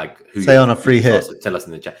know if like who say on a free hit. Tell us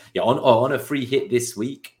in the chat. Yeah, on a free hit this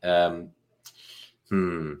week. That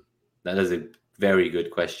is a very good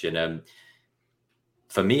question.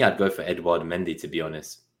 For me, I'd go for Edouard Mendy, to be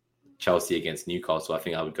honest. Chelsea against Newcastle, I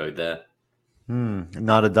think I would go there.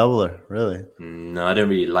 Not a doubler, really. No, I don't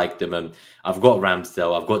really like them. I've got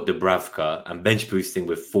Ramsdale, I've got Dubravka. I'm bench boosting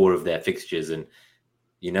with 4 of their fixtures, and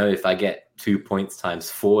if I get 2 points times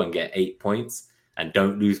 4 and get 8 points and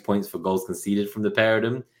don't lose points for goals conceded from the pair of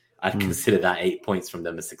them, I'd consider that 8 points from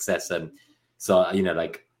them a success. So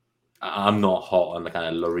I'm not hot on the kind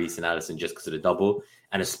of Lloris and Allison just because of the double,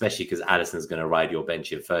 and especially because Allison's going to ride your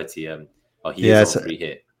bench in 30. He is on free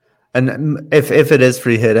hit. And if it is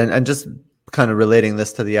free hit, and just kind of relating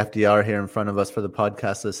this to the FDR here in front of us for the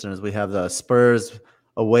podcast listeners, we have the Spurs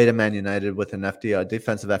away to Man United with an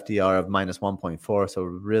defensive FDR of -1.4, so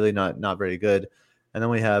really not very good. And then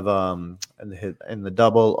we have in the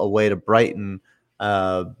double away to Brighton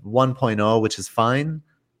 1.0, which is fine.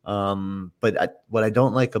 But what I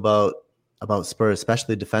don't like about Spurs,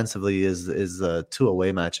 especially defensively, is 2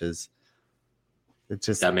 away matches. It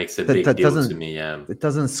just that makes a big deal to me. Yeah, it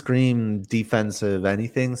doesn't scream defensive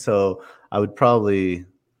anything. So I would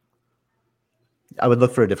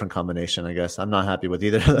look for a different combination, I guess. I'm not happy with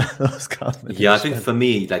either of those combinations. Yeah, I think for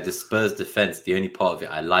me, like the Spurs defense, the only part of it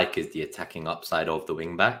I like is the attacking upside of the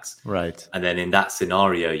wing backs. Right. And then in that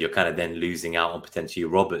scenario, you're kind of then losing out on potentially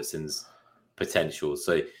Robertson's potential.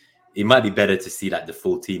 So it might be better to see like the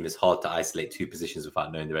full team. It's hard to isolate 2 positions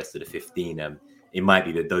without knowing the rest of the 15. It might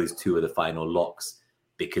be that those 2 are the final locks,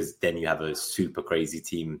 because then you have a super crazy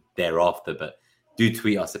team thereafter. But do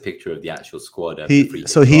tweet us a picture of the actual squad. He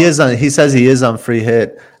is on. He says he is on free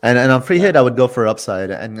hit, and on free hit, I would go for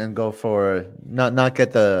upside and go for not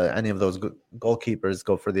get any of those goalkeepers.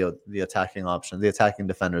 Go for the attacking option, the attacking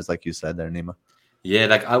defenders, like you said there, Nima. Yeah,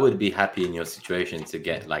 like I would be happy in your situation to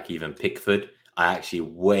get like even Pickford. I actually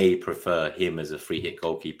way prefer him as a free hit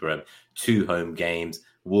goalkeeper. 2 home games.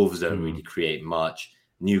 Wolves don't really create much.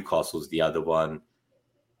 Newcastle's the other one.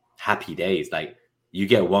 Happy days. Like you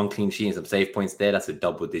get 1 clean sheet and some save points there. That's a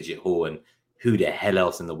double-digit haul. And who the hell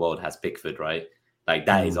else in the world has Pickford, right? Like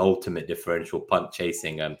that is ultimate differential punt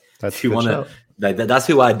chasing. That's if you want to, that's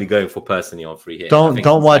who I'd be going for personally on free hit.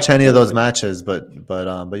 Don't watch any of those matches, but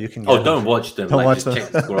you can. Don't watch them. Don't watch them.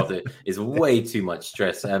 Check the score of it. It's way too much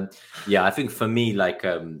stress. Yeah, I think for me, like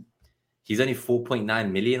he's only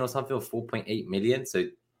 4.9 million or something, or 4.8 million. So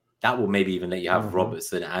that will maybe even let you have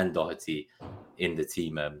Robertson and Doherty in the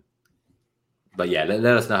team. But yeah, let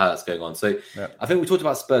us know how that's going on. So I think we talked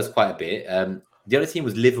about Spurs quite a bit. The other team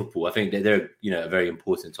was Liverpool. I think they're a very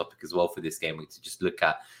important topic as well for this game to just look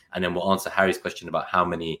at, and then we'll answer Harry's question about how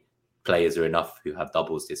many players are enough who have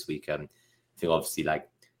doubles this week. I think obviously like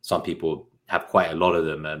some people have quite a lot of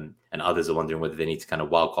them, and others are wondering whether they need to kind of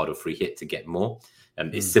wildcard or free hit to get more.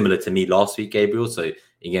 It's similar to me last week, Gabriel. So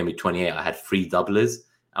in game week 28, I had 3 doublers,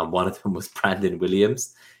 and one of them was Brandon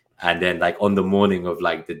Williams. And then like on the morning of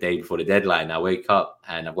like the day before the deadline, I wake up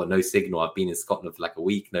and I've got no signal. I've been in Scotland for like a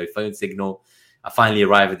week, no phone signal. I finally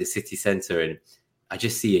arrive at the city centre and I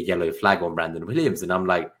just see a yellow flag on Brandon Williams. And I'm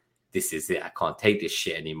like, this is it. I can't take this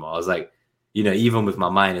shit anymore. I was like, even with my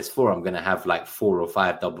 -4, I'm going to have like 4 or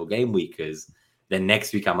 5 double game weekers. Then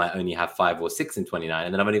next week, I might only have 5 or 6 in 29.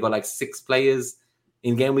 And then I've only got like 6 players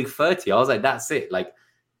in game week 30. I was like, that's it. Like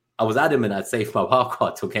I was adamant I'd save my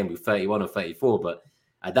wildcard till game week 31 or 34. But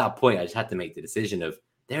at that point, I just had to make the decision of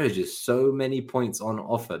there are just so many points on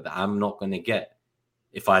offer that I'm not going to get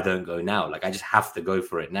if I don't go now. Like I just have to go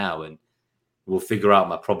for it now, and we'll figure out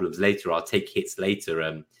my problems later. I'll take hits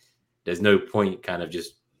later. There's no point kind of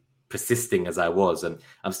just persisting as I was. And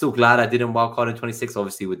I'm still glad I didn't wildcard in 26,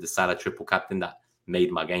 obviously with the Salah triple captain that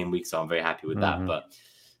made my game week. So I'm very happy with that. But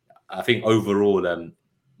I think overall,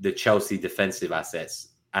 the Chelsea defensive assets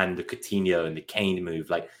and the Coutinho and the Kane move,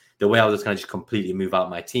 like the way I was going to just completely move out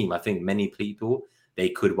my team, I think many people, they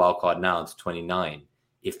could wildcard now into 29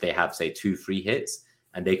 if they have, say, 2 free hits,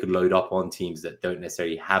 and they could load up on teams that don't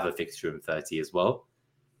necessarily have a fixture in 30 as well.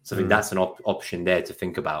 So I think that's an option there to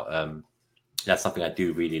think about. That's something I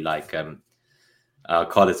do really like.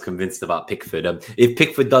 Carla's convinced about Pickford. If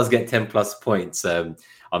Pickford does get 10 plus points,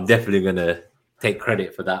 I'm definitely going to take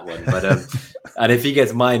credit for that one. But and if he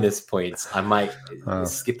gets minus points, I might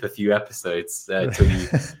skip a few episodes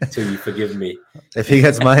till you forgive me. If he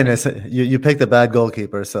gets minus, you pick the bad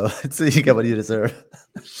goalkeeper, so you get what you deserve.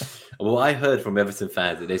 Well, I heard from Everton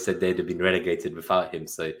fans that they said they'd have been relegated without him.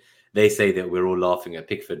 So they say that we're all laughing at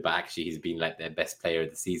Pickford, but actually he's been like their best player of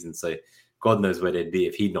the season. So God knows where they'd be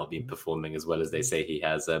if he'd not been performing as well as they say he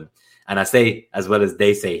has. And I say as well as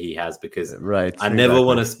they say he has because I never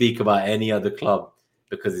want to speak about any other club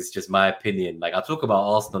because it's just my opinion. Like I talk about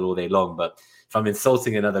Arsenal all day long, but if I'm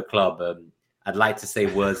insulting another club, I'd like to say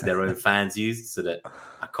words their own fans used so that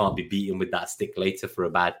I can't be beaten with that stick later for a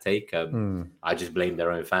bad take. I just blame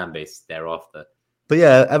their own fan base thereafter. But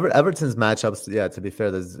yeah, Everton's matchups, yeah, to be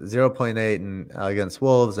fair, there's 0.8 against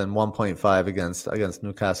Wolves and 1.5 against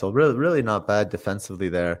Newcastle. Really not bad defensively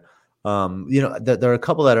there. There are a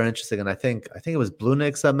couple that are interesting, and I think it was Blue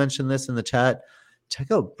Nicks that mentioned this in the chat.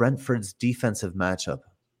 Check out Brentford's defensive matchup.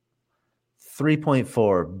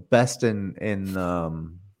 3.4, best in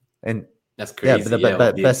that's crazy.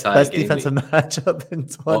 Yeah, best defensive matchup in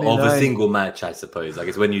 29. Of a single match, I suppose. Like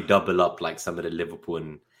it's when you double up like some of the Liverpool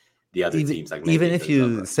and the other teams. Like even if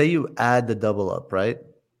you say you add the double up, right?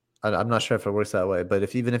 I'm not sure if it works that way,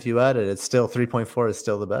 but even if you add it, it's still 3.4 is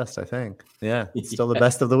still the best, I think. Yeah, it's still the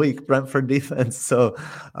best of the week. Brentford defense. So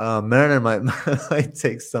Mariner might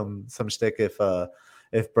take some shtick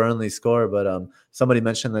if Burnley score. But somebody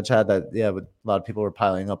mentioned in the chat that a lot of people were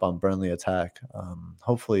piling up on Burnley attack.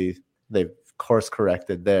 Hopefully they've course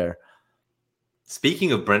corrected there.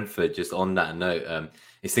 Speaking of Brentford, just on that note,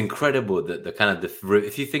 it's incredible that the kind of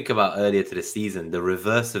if you think about earlier to the season, the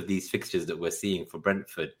reverse of these fixtures that we're seeing for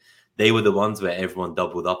Brentford, they were the ones where everyone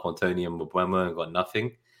doubled up on Tony and Mbeumo and got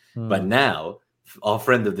nothing. But now, our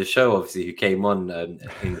friend of the show, obviously, who came on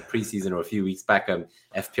in the preseason or a few weeks back,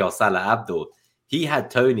 FPL Salah Abdul, he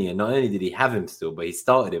had Tony, and not only did he have him still, but he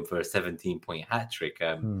started him for a 17-point hat trick.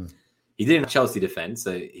 He didn't have Chelsea defense,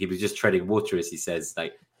 so he was just treading water, as he says.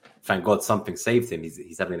 Like, thank God something saved him.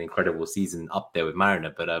 He's having an incredible season up there with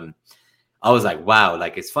Mariner. But I was like, wow,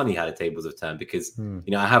 like it's funny how the tables have turned because, Hmm.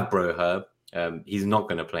 I have Broher. He's not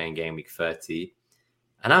going to play in game week 30.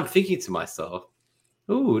 And I'm thinking to myself,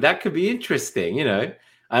 ooh, that could be interesting. I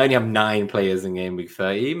only have 9 players in game week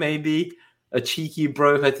 30. Maybe a cheeky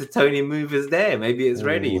Broher to Tony move is there. Maybe it's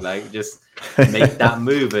ready. Ooh. Like just make that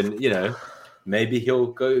move and, maybe he'll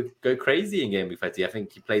go crazy in game week 30. I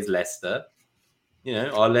think he plays Leicester.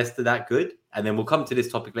 Are Leicester that good? And then we'll come to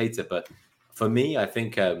this topic later. But for me, I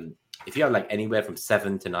think if you have like anywhere from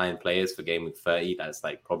 7 to 9 players for game week 30, that's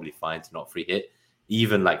like probably fine to not free hit.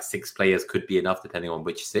 Even like 6 players could be enough depending on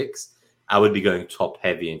which 6. I would be going top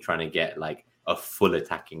heavy and trying to get like a full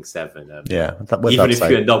attacking 7. Even if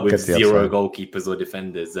you end up with 0 goalkeepers or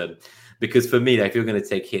defenders. Because for me, like, if you're going to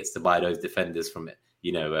take hits to buy those defenders from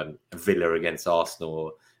Villa against Arsenal,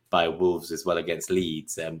 or by Wolves as well against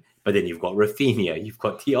Leeds. But then you've got Rafinha, you've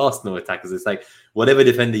got the Arsenal attackers. It's like whatever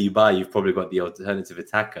defender you buy, you've probably got the alternative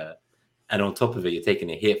attacker. And on top of it, you're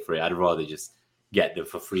taking a hit for it. I'd rather just get them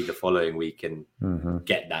for free the following week and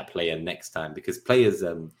get that player next time. Because players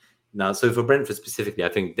now, so for Brentford specifically, I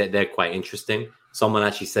think that they're quite interesting. Someone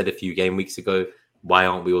actually said a few game weeks ago, why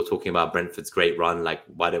aren't we all talking about Brentford's great run? Like,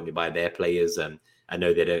 why don't we buy their players? I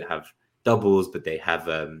know they don't have doubles, but they have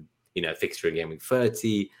fixture in game week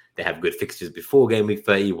 30. They have good fixtures before game week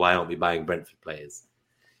 30. Why aren't we buying Brentford players?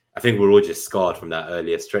 I think we're all just scarred from that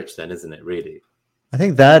earlier stretch then, isn't it, really? I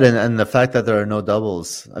think that and the fact that there are no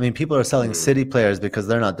doubles. I mean, people are selling City players because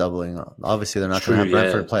they're not doubling. Obviously, they're not going to have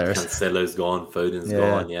Brentford players. Cancelo's gone, Foden's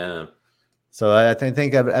gone, yeah. So I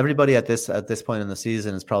think everybody at this point in the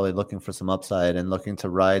season is probably looking for some upside and looking to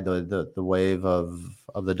ride the wave of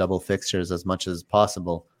the double fixtures as much as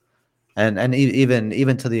possible, and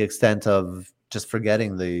even to the extent of just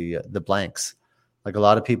forgetting the blanks. Like a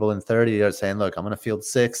lot of people in 30 are saying, "Look, I'm going to field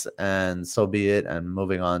 6, and so be it," and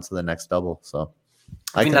moving on to the next double. So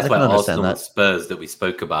I think that's why Arsenal and Spurs that we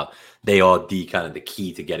spoke about, they are the kind of the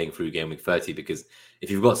key to getting through game week 30, because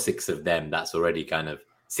if you've got 6 of them, that's already kind of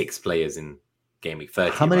 6 players in game week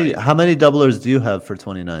 30. How many doublers do you have for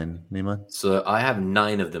 29, Nima? So I have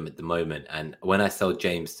 9 of them at the moment, and when I sell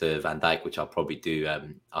James to Van Dijk, which I'll probably do,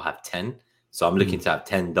 I'll have 10. So I'm looking to have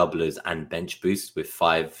 10 doublers and bench boosts with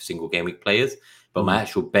 5 single game week players. But my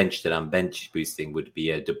actual bench that I'm bench boosting would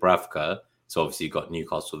be a Dubravka. So obviously you've got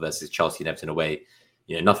Newcastle versus Chelsea and Everton away.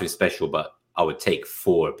 Nothing special, but I would take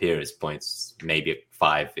 4 appearance points, maybe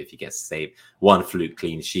 5 if he gets saved. 1 fluke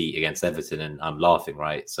clean sheet against Everton, and I'm laughing,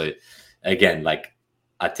 right? So again, like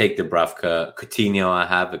I take Dubravka. Coutinho I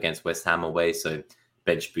have against West Ham away, so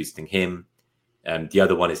bench boosting him. The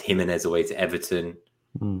other one is Jimenez away to Everton.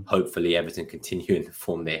 Hopefully Everton continue in the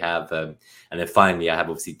form they have. And then finally, I have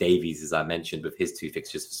obviously Davies, as I mentioned, with his 2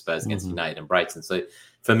 fixtures for Spurs against United and Brighton. So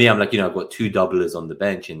for me, I'm like, I've got 2 doublers on the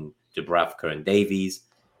bench in Dubravka and Davies.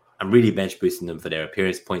 I'm really bench boosting them for their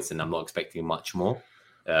appearance points, and I'm not expecting much more.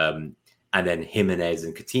 And then Jimenez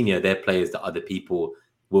and Coutinho, they're players that other people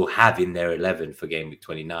will have in their 11 for game week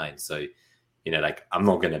 29. So, like I'm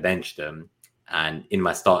not going to bench them. And in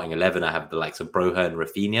my starting 11, I have the likes of Broher and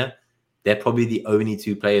Rafinha. They're probably the only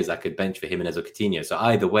 2 players I could bench for Jimenez or Coutinho. So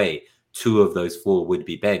either way, 2 of those 4 would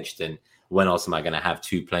be benched. And when else am I going to have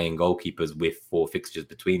 2 playing goalkeepers with 4 fixtures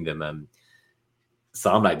between them?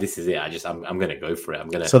 So I'm like, this is it. I'm going to go for it. I'm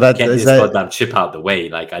going to get this goddamn chip out the way.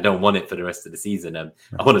 Like, I don't want it for the rest of the season. I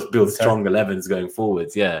want to build strong 11s going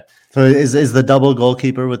forwards. Yeah. So is the double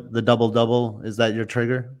goalkeeper with the double, is that your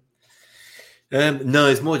trigger? No,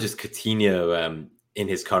 it's more just Coutinho in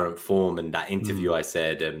his current form, and that interview I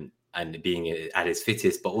said, and being at his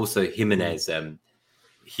fittest, but also Jimenez.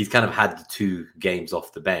 He's kind of had the 2 games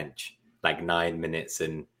off the bench, like 9 minutes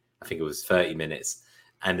and I think it was 30 minutes.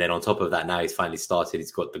 And then on top of that, now he's finally started.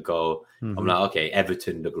 He's got the goal. I'm like, okay,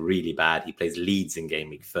 Everton look really bad. He plays Leeds in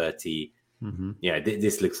game week 30.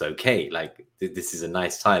 This looks okay. Like this is a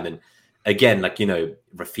nice time. And again, like,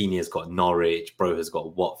 Rafinha's got Norwich, Broher's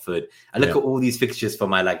got Watford. I look at all these fixtures for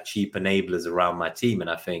my like cheap enablers around my team, and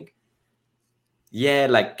I think,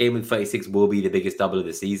 like game week 36 will be the biggest double of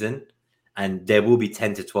the season. And there will be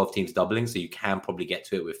 10 to 12 teams doubling. So you can probably get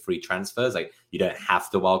to it with free transfers. Like you don't have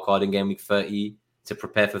to wildcard in game week 30 to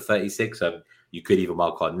prepare for 36. So you could even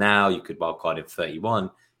wildcard now. You could wildcard in 31.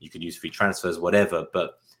 You could use free transfers, whatever.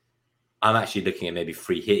 But I'm actually looking at maybe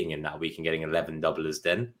free hitting in that week and getting 11 doublers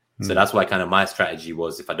then. So that's why kind of my strategy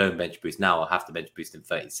was, if I don't bench boost now, I'll have to bench boost in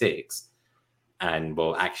 36. And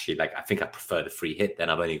well, actually, like I think I prefer the free hit. Then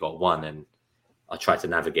I've only got 1, and I'll try to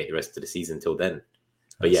navigate the rest of the season till then.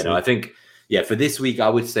 But I think, for this week, I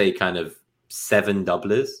would say kind of 7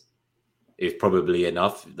 doublers is probably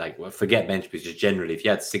enough. Like, forget bench boost. Just generally, if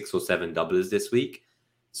you had 6 or 7 doublers this week,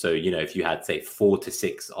 So, if you had, say, 4 to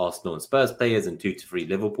 6 Arsenal and Spurs players and 2 to 3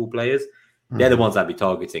 Liverpool players, they're the ones I'd be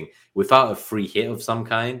targeting. Without a free hit of some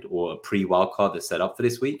kind or a pre-wildcard that's set up for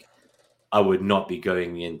this week, I would not be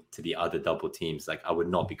going into the other double teams. Like, I would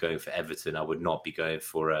not be going for Everton. I would not be going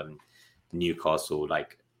for Newcastle.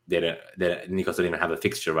 Like, Newcastle didn't have a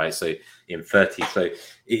fixture, right? So in 30. So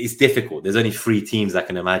it's difficult. There's only 3 teams I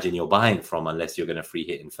can imagine you're buying from unless you're going to free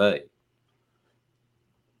hit in 30.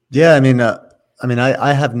 Yeah,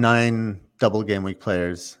 I have 9 double game week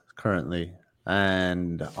players currently,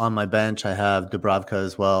 and on my bench I have Dubravka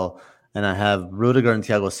as well, and I have Rudiger and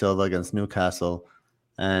Thiago Silva against Newcastle,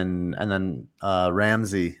 and then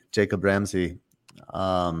Jacob Ramsey.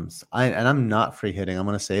 I'm not free hitting. I'm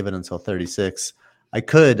going to save it until 36. I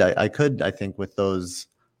think with those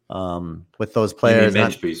players. You mean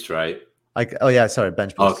bench boost, right?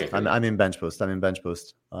 Bench boost. Okay. I'm in bench boost.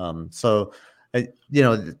 So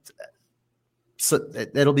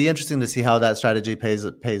it'll be interesting to see how that strategy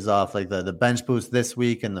pays off. Like the bench boost this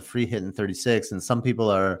week and the free hit in 36, and some people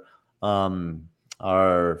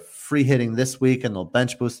are free hitting this week and they'll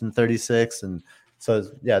bench boost in 36, and so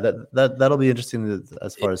yeah, that'll be interesting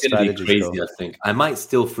as far as strategies crazy, go. I think I might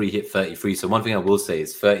still free hit 33. So one thing I will say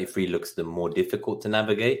is 33 looks the more difficult to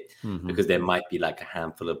navigate because there might be like a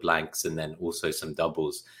handful of blanks and then also some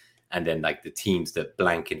doubles, and then like the teams that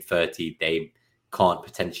blank in 30, they can't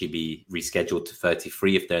potentially be rescheduled to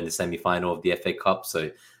 33 if they're in the semi-final of the FA Cup.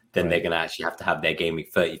 So then they're going to actually have to have their game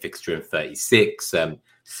week 30 fixture in 36.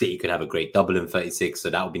 City could have a great double in 36, so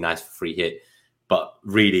that would be nice for free hit. But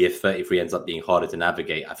really, if 33 ends up being harder to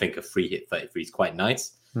navigate, I think a free hit 33 is quite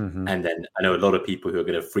nice. And then I know a lot of people who are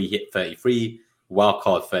going to free hit 33,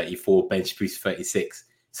 wildcard 34, bench boost 36.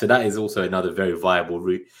 So that is also another very viable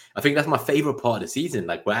route. I think that's my favorite part of the season.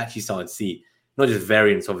 Like, we're actually starting to see not just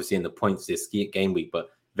variance, obviously, in the points this game week, but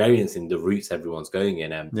variance in the routes everyone's going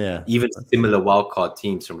in. Even similar wildcard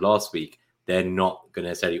teams from last week, they're not going to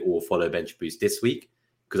necessarily all follow bench boost this week,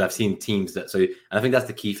 because I've seen teams that, and I think that's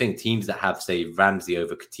the key thing, teams that have, say, Ramsey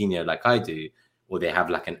over Coutinho like I do, or they have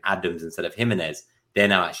like an Adams instead of Jimenez, they're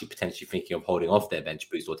now actually potentially thinking of holding off their bench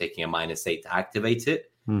boost or taking a -8 to activate it.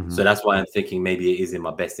 So that's why I'm thinking maybe it is in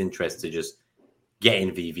my best interest to just get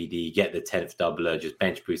in VVD, get the 10th doubler, just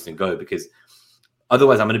bench boost and go, because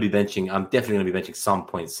otherwise I'm definitely going to be benching some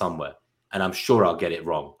points somewhere, and I'm sure I'll get it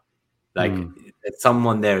wrong. Like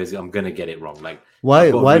someone there I'm going to get it wrong. Like,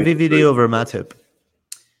 why VVD over Matip?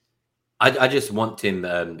 I just want him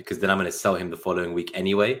because then I'm going to sell him the following week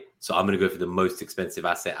anyway. So I'm going to go for the most expensive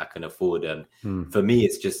asset I can afford. And for me,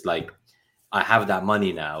 it's just like, I have that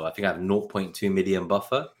money now. I think I have 0.2 million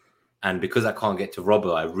buffer. And because I can't get to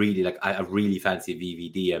Robbo, I really fancy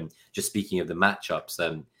VVD. Just speaking of the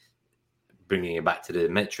matchups, bringing it back to the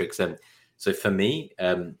metrics. So for me,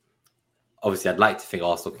 obviously I'd like to think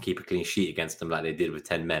Arsenal can keep a clean sheet against them like they did with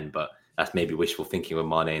 10 men, but that's maybe wishful thinking with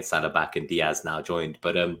Mane and Salah back and Diaz now joined.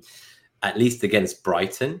 But at least against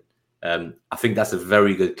Brighton, I think that's a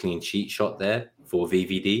very good clean sheet shot there for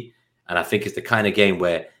VVD. And I think it's the kind of game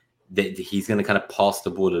where he's going to kind of pass the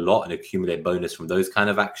ball a lot and accumulate bonus from those kind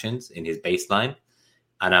of actions in his baseline.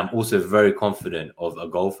 And I'm also very confident of a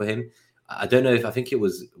goal for him. I don't know I think it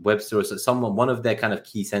was Webster or one of their kind of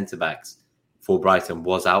key centre-backs for Brighton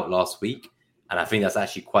was out last week. And I think that's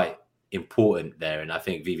actually quite important there. And I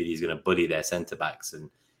think VVD is going to bully their centre-backs. And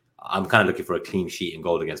I'm kind of looking for a clean sheet and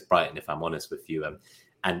goal against Brighton, if I'm honest with you.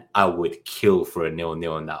 And I would kill for a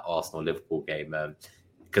 0-0 in that Arsenal-Liverpool game,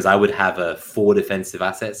 because I would have 4 defensive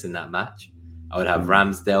assets in that match. I would have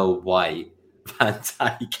Ramsdale, White, Van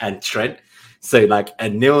Dijk, and Trent. So like a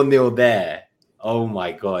 0-0 there. Oh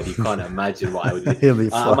my God, you can't imagine what I would do. He'll be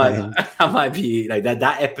fine. I might be like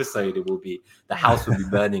that episode, the house will be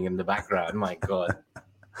burning in the background. My God.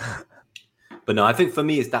 But no, I think for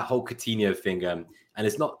me, it's that whole Coutinho thing. And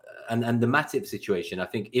it's not, and the Matip situation, I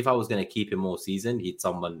think if I was going to keep him all season, he's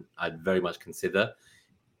someone I'd very much consider.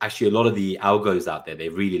 Actually, a lot of the algos out there, they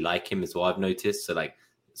really like him as well, I've noticed. So like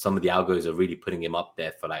some of the algos are really putting him up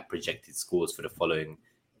there for like projected scores for the following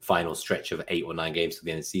final stretch of 8 or 9 games to the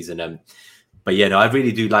end of the season. But yeah, no, I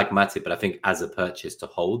really do like Matip, but I think as a purchase to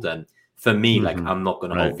hold, and for me, like I'm not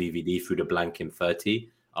going to hold VVD through the blank in 30.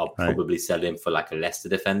 I'll probably sell him for like a Leicester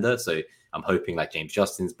defender. So I'm hoping like James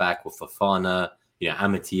Justin's back or Fofana.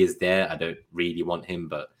 Amity is there. I don't really want him,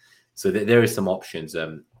 but so there is some options.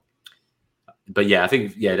 But yeah, I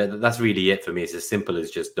think that's really it for me. It's as simple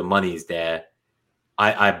as just the money's there.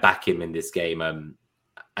 I back him in this game,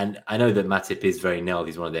 and I know that Matip is very nailed.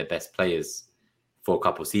 He's one of their best players for a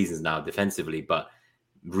couple of seasons now defensively, but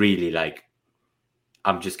really, like,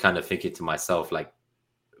 I'm just kind of thinking to myself, like,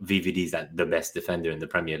 VVD's the best defender in the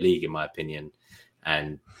Premier League, in my opinion.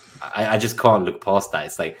 and I just can't look past that.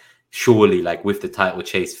 It's like surely, like with the title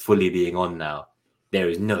chase fully being on now, there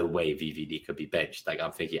is no way VVD could be benched. Like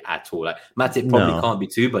I'm thinking at all. Like Matip probably can't be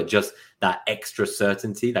too, but just that extra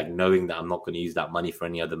certainty, like knowing that I'm not going to use that money for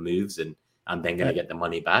any other moves, and I'm then going to get the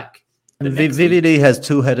money back. And VVD has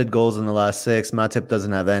 2 headed goals in the last 6. Matip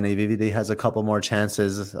doesn't have any. VVD has a couple more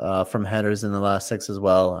chances from headers in the last 6 as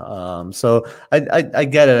well. So I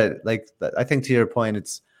get it. Like I think to your point,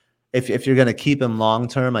 it's if you're going to keep him long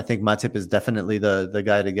term, I think Matip is definitely the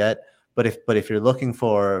guy to get. But if you're looking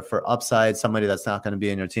for upside, somebody that's not going to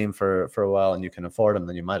be in your team for a while and you can afford him,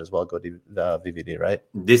 then you might as well go to VVD, right?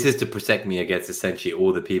 This is to protect me against essentially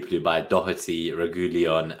all the people who buy Doherty,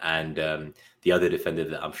 Regulion, and the other defender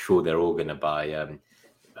that I'm sure they're all going to buy,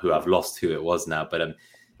 who I've lost who it was now. But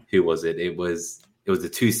who was it? It was the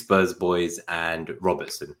 2 Spurs boys and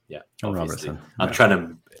Robertson. Yeah, obviously. Robertson. I'm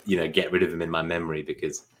trying to get rid of him in my memory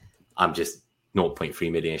because I'm just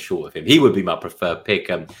 0.3 million short of him. He would be my preferred pick.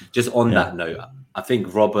 Just on that note, I think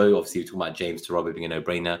Robbo, obviously we're talking about James to Robbo being a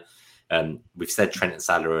no-brainer. We've said Trent and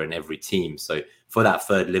Salah are in every team. So for that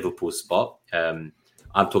third Liverpool spot, I'm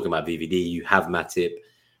talking about VVD. You have Matip.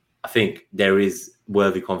 I think there is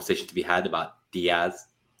worthy conversation to be had about Diaz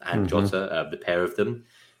and Jota, the pair of them,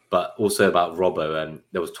 but also about Robbo.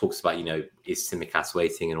 There was talks about, is Tsimikas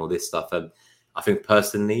waiting and all this stuff. I think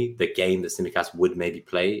personally, the game that Tsimikas would maybe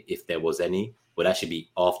play, if there was any, would actually be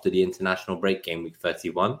after the international break, game week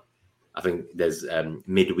 31. I think there's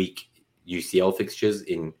midweek UCL fixtures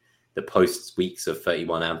in the post weeks of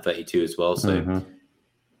 31 and 32 as well. So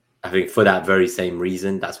I think for that very same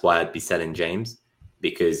reason, that's why I'd be selling James,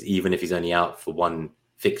 because even if he's only out for one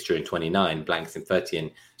fixture in 29, blanks in 30,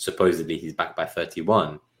 and supposedly he's back by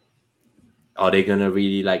 31, are they going to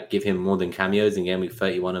really give him more than cameos in game week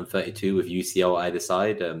 31 and 32 with UCL either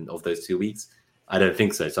side of those 2 weeks? I don't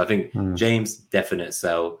think so. So I think James, definite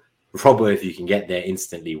sell. Robbo, if you can get there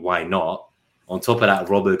instantly, why not? On top of that,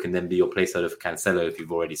 Robbo can then be your placeholder for Cancelo if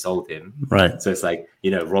you've already sold him. Right. So it's like,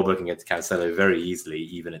 Robbo can get to Cancelo very easily,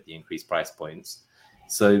 even at the increased price points.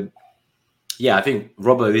 So, yeah, I think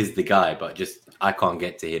Robbo is the guy, but just I can't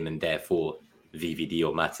get to him, and therefore VVD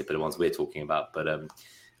or Matip are the ones we're talking about. But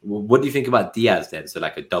what do you think about Diaz then? So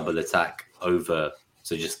like a double attack over,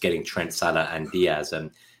 so just getting Trent, Salah and Diaz.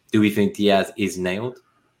 And do we think Diaz is nailed?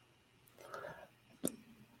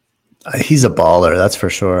 He's a baller, that's for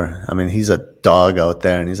sure. I mean, he's a dog out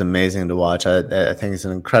there, and he's amazing to watch. I think he's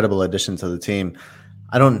an incredible addition to the team.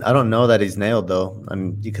 I don't know that he's nailed though. I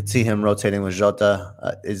mean, you could see him rotating with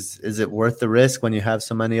Jota. Is it worth the risk when you have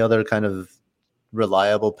so many other kind of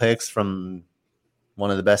reliable picks from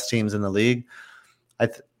one of the best teams in the league? I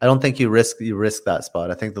don't think you risk that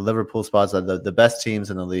spot. I think the Liverpool spots are the best teams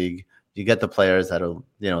in the league. You get the players that are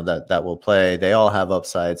that will play. They all have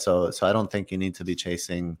upside. So I don't think you need to be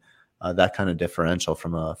chasing that kind of differential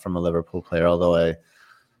from a Liverpool player. Although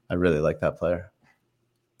I really like that player.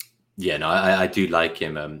 Yeah, no, I do like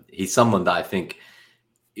him. He's someone that I think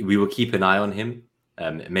we will keep an eye on him.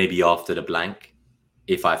 Maybe after the blank,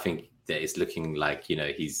 if I think that it's looking like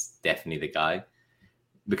he's definitely the guy.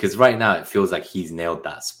 Because right now it feels like he's nailed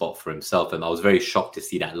that spot for himself. And I was very shocked to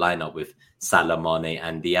see that lineup with Salah, Mane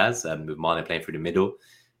and Diaz, with Mane playing through the middle.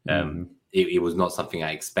 It was not something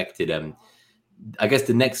I expected. I guess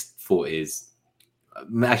the next thought is,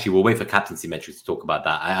 actually, we'll wait for captaincy metrics to talk about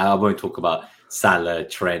that. I won't talk about Salah,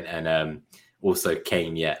 Trent, and also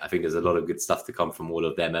Kane yet. I think there's a lot of good stuff to come from all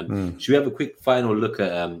of them. Should we have a quick final look at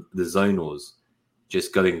the zonals,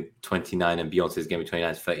 just going 29 and beyond? So it's going to be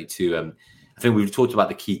 29 to 32. I think we've talked about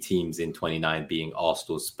the key teams in 29 being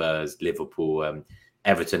Arsenal, Spurs, Liverpool,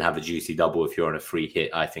 Everton have a juicy double if you're on a free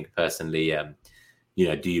hit. I think personally,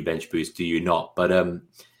 do you bench boost? Do you not? But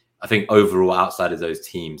I think overall, outside of those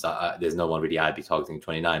teams, there's no one really I'd be targeting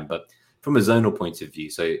 29. But from a zonal point of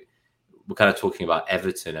view, so we're kind of talking about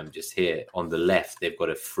Everton. Just here on the left, they've got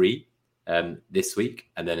a 3 this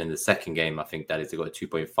week. And then in the second game, I think they've got a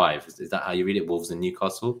 2.5. Is that how you read it? Wolves and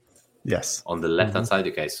Newcastle? Yes. On the left-hand side?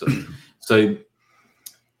 Okay, so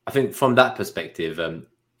I think from that perspective,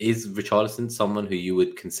 is Richarlison someone who you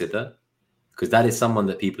would consider? Because that is someone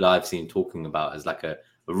that people I've seen talking about as like a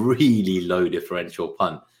really low differential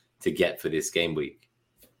punt to get for this game week.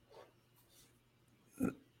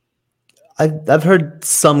 I've heard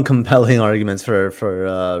some compelling arguments for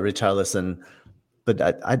Richarlison, but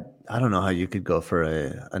I don't know how you could go for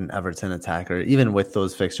an Everton attacker, even with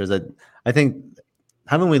those fixtures. I think,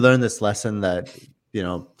 haven't we learned this lesson that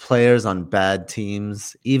players on bad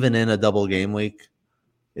teams, even in a double game week,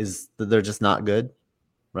 they're just not good,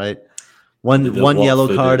 right? the one yellow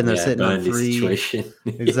Watford card and and they're sitting on Burnley 3. situation.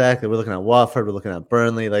 Exactly. We're looking at Watford. We're looking at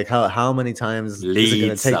Burnley. Like how many times is it going to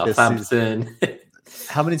Leeds, take this season? Southampton.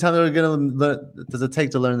 How many times are we going to learn? Does it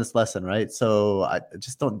take to learn this lesson, right? So I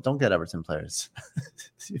just don't get Everton players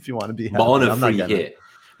if you want to be happy. But on a I'm not free getting hit.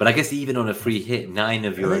 But I guess even on a free hit, 9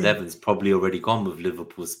 of your Really? 11's probably already gone with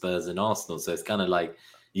Liverpool, Spurs, and Arsenal. So it's kind of like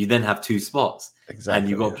you then have 2 spots. Exactly. And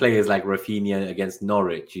you've got players like Rafinha against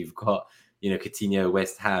Norwich. You've got, Coutinho,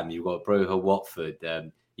 West Ham. You've got Broha, Watford.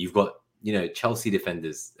 You've got, Chelsea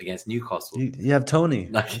defenders against Newcastle. You have Tony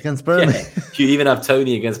against Burnley. Yeah. You even have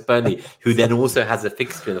Tony against Burnley, who then also has a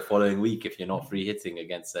fixture the following week if you're not free hitting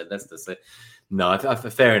against Leicester. So, no,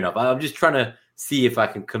 fair enough. I'm just trying to see if I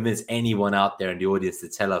can convince anyone out there in the audience to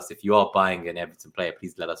tell us if you are buying an Everton player.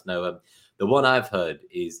 Please let us know. The one I've heard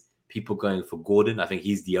is people going for Gordon. I think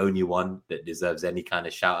he's the only one that deserves any kind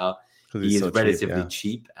of shout out. He is so relatively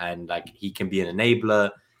cheap, and like he can be an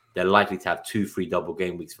enabler. They're likely to have 2 free double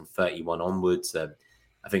game weeks from 31 onwards. I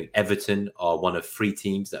think Everton are one of 3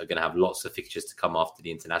 teams that are going to have lots of fixtures to come after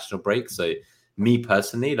the international break. So me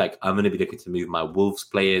personally, like I'm going to be looking to move my Wolves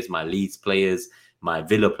players, my Leeds players, my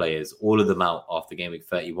Villa players, all of them out after game week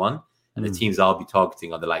 31. And the teams I'll be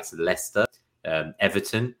targeting are the likes of Leicester,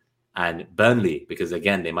 Everton, and Burnley, because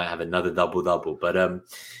again, they might have another double-double. But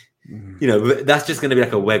that's just going to be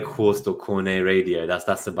like a Weghorst or Cornet radio.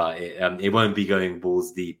 That's about it. It won't be going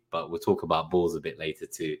balls deep, but we'll talk about balls a bit later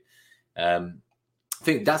too. I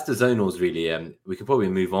think that's the zonals really. We can probably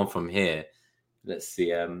move on from here. Let's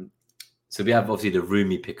see. So we have obviously the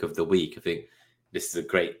Roomy pick of the week. I think this is a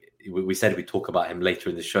great. We said we'd talk about him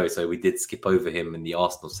later in the show, so we did skip over him in the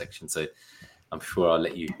Arsenal section. So I'm sure I'll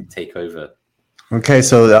let you take over. Okay,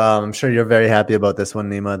 so I'm sure you're very happy about this one,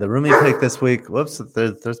 Nima. The Roomy pick this week. Whoops,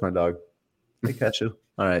 there's my dog. Hey, Kachu.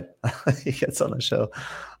 All right, he gets on the show.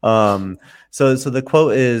 So the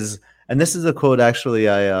quote is, and this is a quote actually.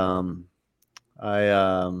 I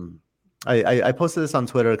posted this on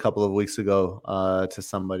Twitter a couple of weeks ago to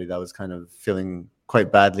somebody that was kind of feeling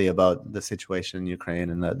quite badly about the situation in Ukraine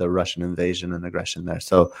and the Russian invasion and aggression there.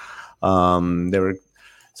 So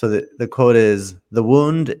So the quote is, "The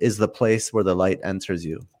wound is the place where the light enters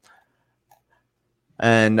you."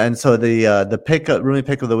 And so the Roomy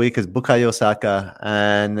pick of the week is Bukayo Saka,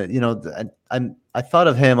 and I thought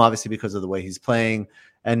of him obviously because of the way he's playing,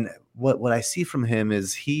 and what I see from him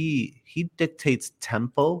is he dictates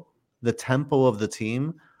the tempo of the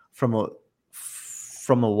team from a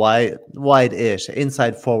wide-ish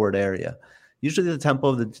inside forward area. Usually the tempo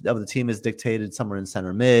of the team is dictated somewhere in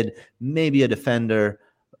center mid, maybe a defender.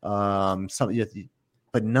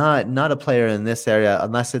 But not a player in this area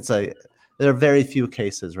unless there are very few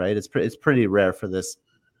cases, right? It's pretty rare for this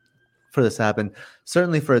to happen,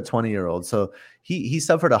 certainly for a 20-year-old. So he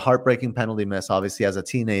suffered a heartbreaking penalty miss, obviously, as a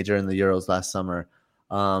teenager in the Euros last summer.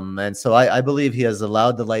 And so I believe he has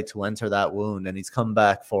allowed the light to enter that wound, and he's come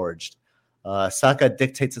back forged. Saka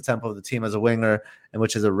dictates the tempo of the team as a winger, and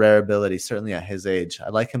which is a rare ability, certainly at his age.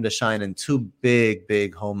 I'd like him to shine in 2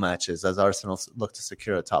 big home matches as Arsenal look to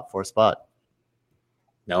secure a top 4 spot.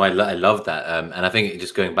 No, I love that. And I think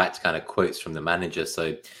just going back to kind of quotes from the manager.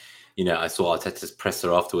 So, I saw Arteta's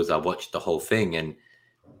presser afterwards. I watched the whole thing, and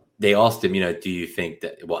they asked him, do you think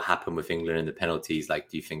that what happened with England and the penalties, like,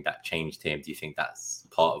 do you think that changed him? Do you think that's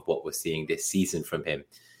part of what we're seeing this season from him?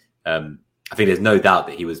 I think there's no doubt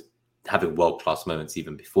that he was having world-class moments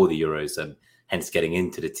even before the Euros, and hence getting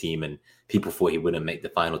into the team. And people thought he wouldn't make the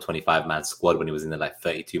final 25-man squad when he was in the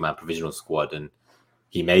 32-man provisional squad, and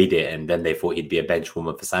he made it. And then they thought he'd be a bench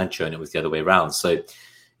warmer for Sancho, and it was the other way around. So,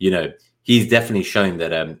 he's definitely shown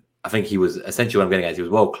that. I think he was essentially what I'm getting at. He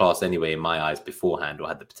was world-class anyway in my eyes beforehand, or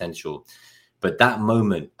had the potential. But that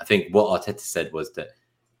moment, I think what Arteta said was that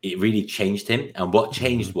it really changed him. And what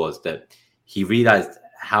changed was that he realized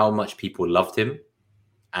how much people loved him,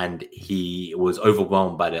 and he was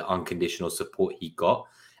overwhelmed by the unconditional support he got.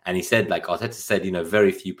 And he said, like Arteta said,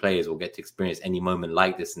 very few players will get to experience any moment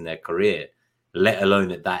like this in their career, let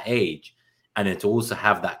alone at that age. And then to also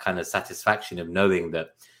have that kind of satisfaction of knowing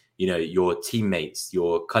that, your teammates,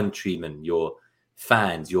 your countrymen, your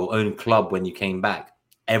fans, your own club, when you came back,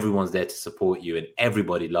 everyone's there to support you and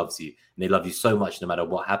everybody loves you. And they love you so much no matter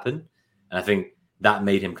what happened. And I think that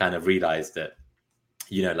made him kind of realize that,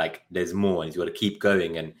 there's more, and he's got to keep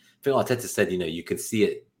going. And I think Arteta said, you can see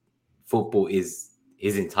it. Football is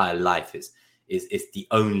his entire life. It's the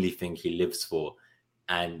only thing he lives for.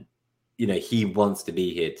 And, he wants to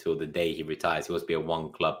be here till the day he retires. He wants to be a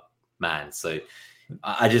one club man. So,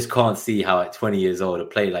 I just can't see how at 20 years old a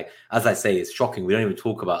play like, as I say, it's shocking. We don't even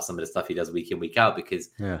talk about some of the stuff he does week in, week out because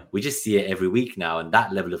we just see it every week now. And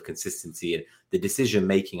that level of consistency and the decision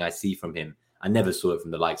making I see from him, I never saw it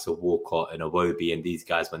from the likes of Walcott and Iwobi and these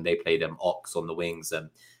guys when they played Ox on the wings.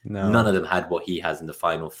 None of them had what he has in the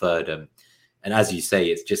final third. And as you say,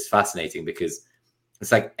 it's just fascinating because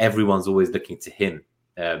it's like everyone's always looking to him.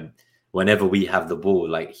 Whenever we have the ball,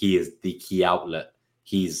 like he is the key outlet.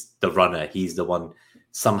 He's the runner. He's the one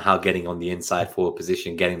somehow getting on the inside forward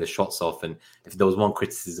position, getting the shots off. And if there was one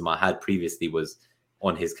criticism I had previously was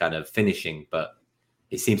on his kind of finishing, but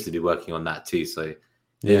he seems to be working on that too. So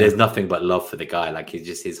there's nothing but love for the guy. Like he's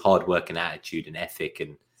just his hard work and attitude and ethic.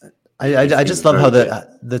 And I just love how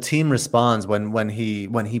the team responds when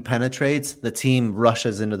he penetrates. The team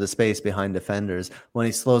rushes into the space behind defenders. When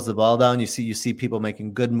he slows the ball down, you see people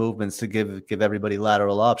making good movements to give everybody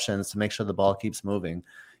lateral options to make sure the ball keeps moving.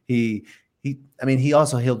 He'll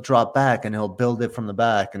drop back and he'll build it from the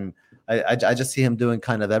back, and I just see him doing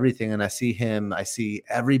kind of everything, and I see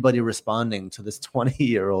everybody responding to this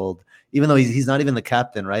 20-year-old, even though he's not even the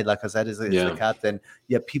captain, right? Like I said, he's the captain,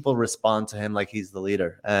 yet people respond to him like he's the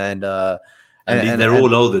leader. And they're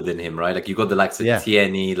all older than him, right? Like you've got the likes of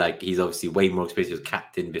Tierney, like he's obviously way more experienced. He was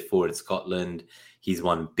captain before in Scotland. He's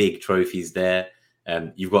won big trophies there.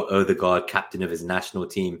 You've got Odegaard, captain of his national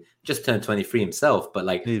team, just turned 23 himself. But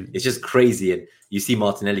like, it's just crazy. And you see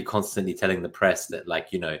Martinelli constantly telling the press that, like,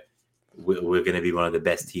 you know, we're going to be one of the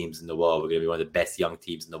best teams in the world. We're going to be one of the best young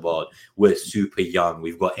teams in the world. We're super young.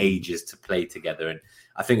 We've got ages to play together. And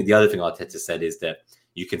I think the other thing Arteta said is that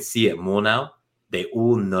you can see it more now. They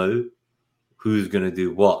all know who's going to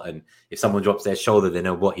do what. And if someone drops their shoulder, they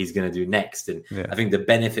know what he's going to do next. And I think the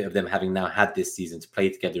benefit of them having now had this season to play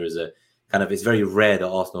together is a kind of, it's very rare that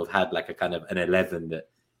Arsenal have had like a kind of an 11 that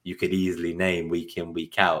you could easily name week in,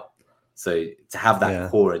 week out. So to have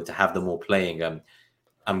that core and to have them all playing,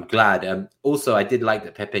 I'm glad. Also, I did like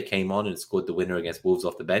that Pepe came on and scored the winner against Wolves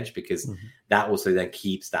off the bench because that also then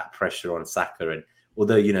keeps that pressure on Saka. And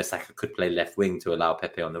although, you know, Saka could play left wing to allow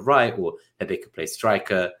Pepe on the right, or Pepe could play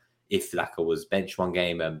striker if Saka was bench one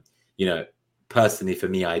game. You know, personally for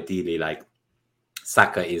me, ideally, like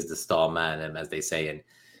Saka is the star man, as they say. And,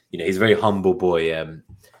 you know, he's a very humble boy. And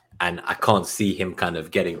I can't see him kind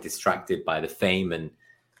of getting distracted by the fame and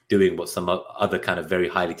doing what some other kind of very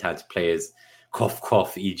highly talented players,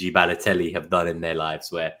 e.g. Balotelli, have done in their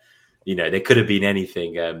lives, where, you know, they could have been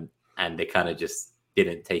anything and they kind of just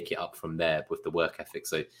didn't take it up from there with the work ethic.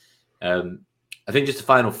 So I think just a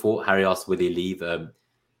final thought, Harry asked, will he leave?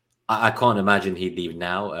 I can't imagine he'd leave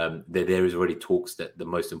now. There is already talks that the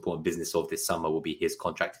most important business of this summer will be his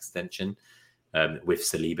contract extension with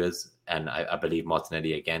Saliba's, and I believe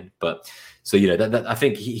Martinelli again. But so, you know, that I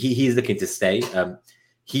think he's looking to stay.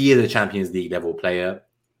 He is a Champions League level player.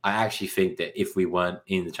 I actually think that if we weren't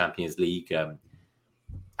in the Champions League,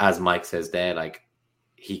 as Mike says there, like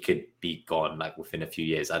he could be gone like within a few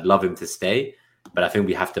years. I'd love him to stay, but I think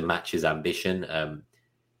we have to match his ambition.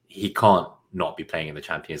 He can't not be playing in the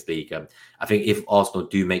Champions League. I think if Arsenal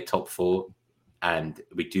do make top four and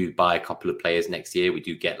we do buy a couple of players next year, we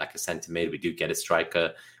do get like a centre mid, we do get a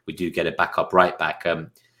striker, we do get a backup right back.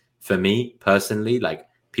 For me personally, like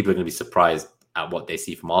people are going to be surprised at what they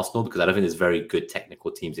see from Arsenal, because I don't think there's very good technical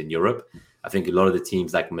teams in Europe. I think a lot of the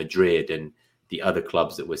teams like Madrid and the other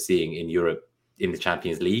clubs that we're seeing in Europe in the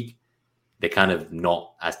Champions League, they're kind of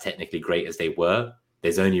not as technically great as they were.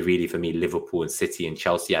 There's only really, for me, Liverpool and City and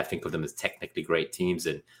Chelsea. I think of them as technically great teams,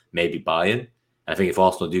 and maybe Bayern. And I think if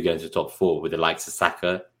Arsenal do get into the top four with the likes of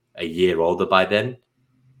Saka a year older by then,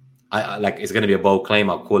 I like, it's going to be a bold claim.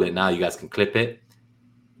 I'll call it now. You guys can clip it.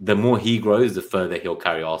 The more he grows, the further he'll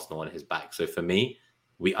carry Arsenal on his back. So for me,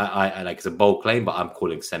 I like, it's a bold claim, but I'm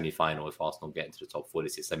calling semi-final if Arsenal get into the top four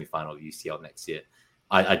this year, semi-final of UCL next year.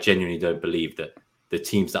 I genuinely don't believe that the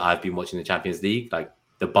teams that I've been watching in the Champions League, like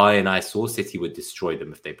the Bayern I saw, City would destroy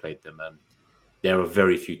them if they played them. There are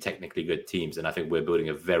very few technically good teams, and I think we're building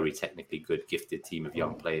a very technically good, gifted team of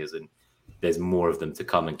young players, and there's more of them to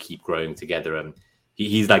come and keep growing together. And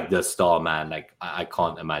he's like the star man. Like I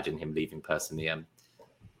can't imagine him leaving personally.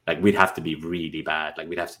 Like we'd have to be really bad. Like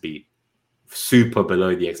we'd have to be super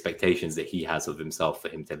below the expectations that he has of himself for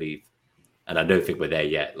him to leave. And I don't think we're there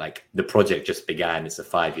yet. Like the project just began. It's a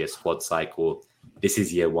 5-year squad cycle. This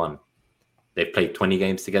is year one. They've played 20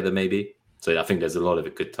 games together maybe. So I think there's a lot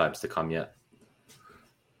of good times to come yet.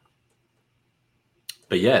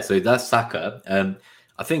 But yeah, so that's Saka.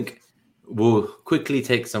 I think we'll quickly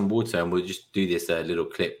take some water and we'll just do this little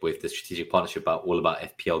clip with the strategic partnership all about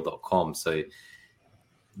FPL.com. So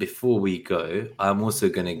before we go, I'm also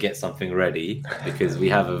going to get something ready because we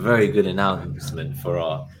have a very good announcement for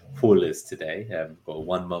our callers today. We've got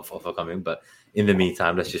 1 month offer coming, but in the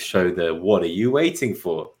meantime, let's just show the what are you waiting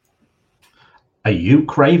for? Are you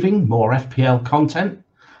craving more FPL content?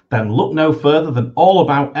 Then look no further than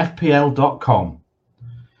allaboutfpl.com.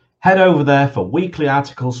 Head over there for weekly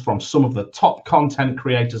articles from some of the top content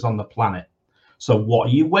creators on the planet. So what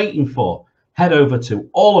are you waiting for? Head over to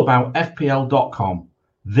allaboutfpl.com,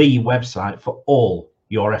 the website for all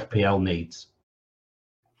your FPL needs.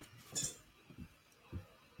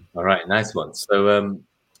 All right, nice one. So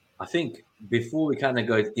I think before we kind of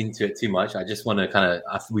go into it too much, I just want to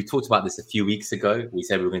we talked about this a few weeks ago. We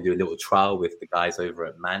said we were going to do a little trial with the guys over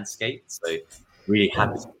at Manscaped. So really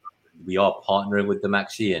happy we are partnering with them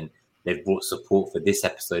actually, and they've brought support for this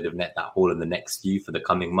episode of Net That Haul and the next few for the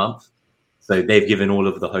coming month. So they've given all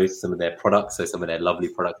of the hosts some of their products, so some of their lovely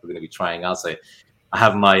products we're going to be trying out. So I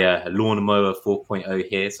have my Lawnmower 4.0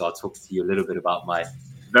 here, so I'll talk to you a little bit about my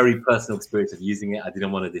very personal experience of using it. I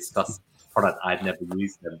didn't want to discuss product I'd never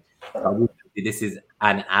used them. This is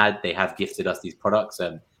an ad. They have gifted us these products,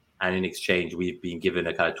 and in exchange, we've been given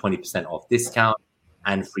a kind of 20% off discount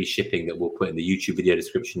and free shipping that we'll put in the YouTube video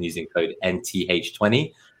description using code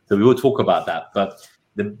NTH20. So we will talk about that. But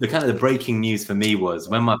the kind of the breaking news for me was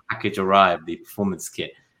when my package arrived, the performance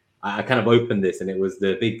kit, I kind of opened this and it was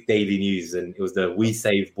the big daily news and it was the We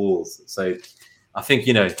Save Balls. So I think,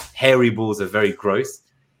 hairy balls are very gross.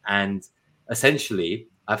 And essentially,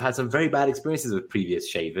 I've had some very bad experiences with previous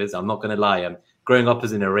shavers. I'm not going to lie. Growing up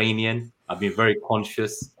as an Iranian, I've been very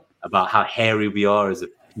conscious about how hairy we are as a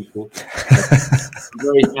people. I'm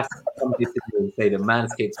very happy to come here and say that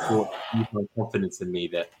Manscaped brought my confidence in me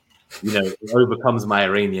that, it overcomes my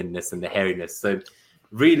Iranianness and the hairiness. So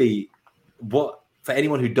really, for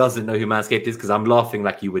anyone who doesn't know who Manscaped is, because I'm laughing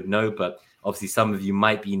like you would know, but obviously some of you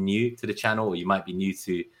might be new to the channel or you might be new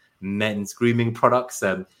to men's grooming products.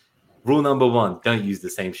 Rule number 1, don't use the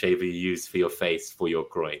same shaver you use for your face, for your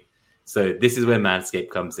groin. So this is where Manscaped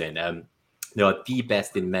comes in. They are the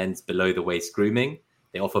best in men's below-the-waist grooming.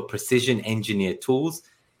 They offer precision engineered tools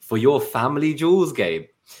for your family jewels, Gabe.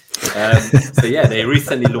 They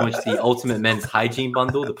recently launched the Ultimate Men's Hygiene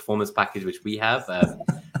Bundle, the performance package, which we have.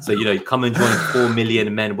 You come and join 4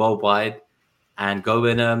 million men worldwide and go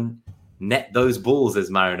and net those balls, as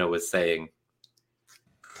Marino was saying.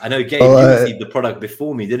 I know, Gabe, you received the product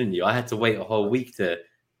before me, didn't you? I had to wait a whole week to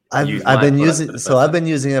I've been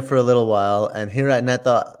using it for a little while, and here at Net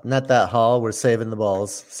That Haul, we're saving the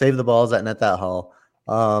balls. Save the balls at Net That Haul.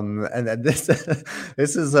 And this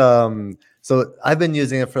is so I've been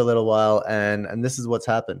using it for a little while, and this is what's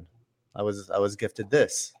happened. I was gifted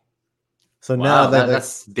this. So wow, now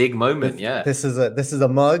that's big moment. This is a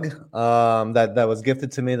mug that was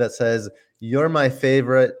gifted to me that says, "You're my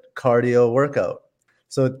favorite cardio workout."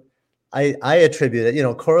 So I attribute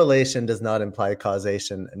it, correlation does not imply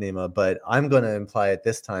causation, Nima, but I'm going to imply it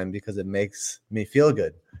this time because it makes me feel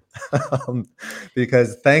good.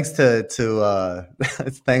 Because thanks to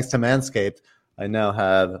Manscaped, I now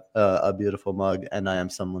have a beautiful mug and I am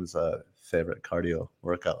someone's favorite cardio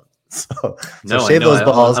workout. So shave those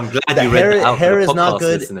balls. I'm glad you read that out for the podcast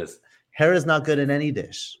listeners. Hair is not good in any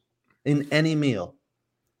dish, in any meal.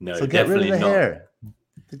 No, so get rid of the hair.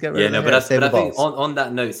 But I think on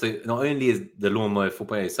that note, so not only is the Lawnmower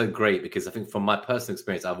 4.0 so great because I think from my personal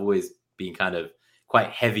experience, I've always been kind of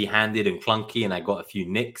quite heavy-handed and clunky, and I got a few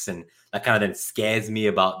nicks, and that kind of then scares me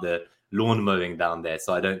about the lawn mowing down there.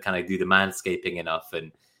 So I don't kind of do the manscaping enough.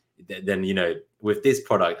 And then, with this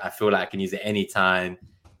product, I feel like I can use it anytime,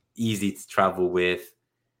 easy to travel with.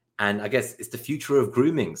 And I guess it's the future of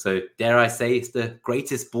grooming. So dare I say it's the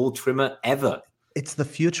greatest ball trimmer ever. It's the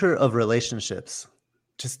future of relationships.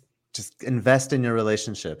 Just invest in your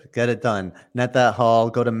relationship. Get it done. Net That Haul.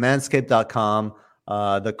 Go to manscaped.com.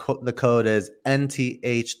 The code is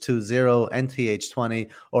NTH20, NTH20,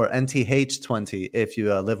 or NTH20 if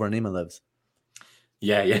you live where Nima lives.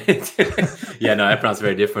 Yeah. No, I pronounce it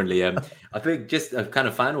very differently. I think just a kind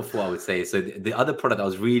of final thought I would say. So the other product I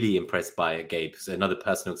was really impressed by, Gabe, so another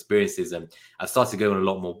personal experience is I started going on a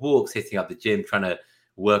lot more walks, hitting up the gym, trying to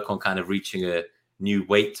work on kind of reaching a new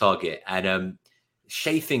weight target. And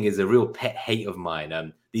chafing is a real pet hate of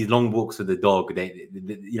mine. These long walks with the dog,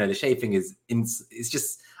 the chafing it's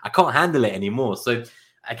just, I can't handle it anymore. So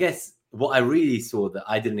I guess what I really saw that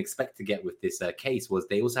I didn't expect to get with this case was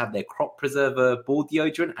they also have their Crop Preserver ball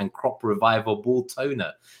deodorant and Crop Reviver ball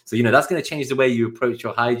toner. So, that's going to change the way you approach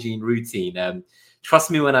your hygiene routine. Trust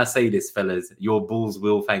me when I say this, fellas, your balls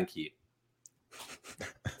will thank you.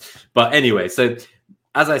 But anyway, so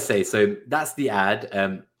as I say, so that's the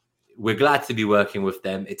ad. we're glad to be working with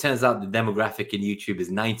them. It turns out the demographic in YouTube is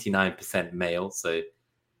 99% male. So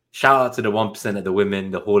shout out to the 1% of the women,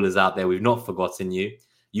 the haulers out there. We've not forgotten you.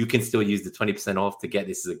 You can still use the 20% off to get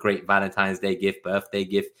this as a great Valentine's Day gift, birthday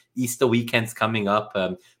gift. Easter weekend's coming up.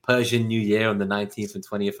 Persian New Year on the 19th and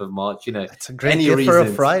 20th of March. You know, it's a great gift for a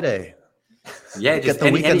Friday. Yeah, just get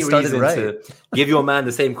the weekend any started reason right. to give your man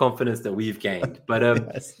the same confidence that we've gained. But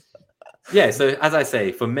Yes. yeah, so as I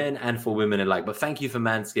say, for men and for women alike. But thank you for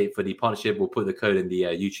Manscaped for the partnership. We'll put the code in the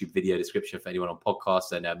YouTube video description for anyone on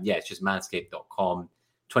podcasts. And yeah, it's just manscaped.com,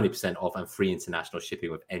 20% off and free international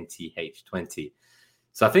shipping with NTH20.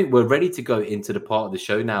 So I think we're ready to go into the part of the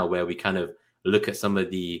show now where we kind of look at some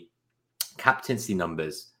of the captaincy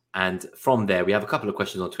numbers. And from there, we have a couple of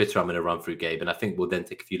questions on Twitter I'm going to run through, Gabe. And I think we'll then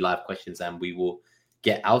take a few live questions and we will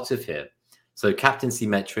get out of here. So captaincy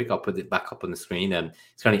metric, I'll put it back up on the screen.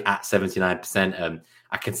 It's currently at 79%.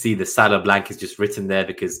 I can see the Salah blank is just written there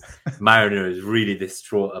because Mariner is really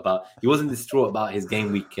distraught about, he wasn't distraught about his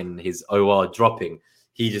game week and his OR dropping.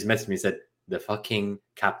 He just messaged me and said, the fucking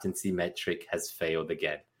captaincy metric has failed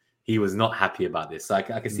again. He was not happy about this. So I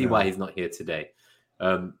can see why he's not here today.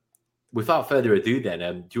 Without further ado then,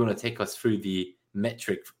 do you want to take us through the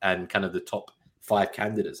metric and kind of the top 5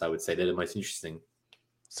 candidates? I would say they're the most interesting.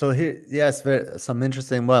 So here, yes, some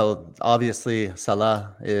interesting. Well, obviously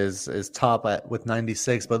Salah is top with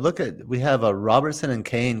 96, but look at, we have a Robertson and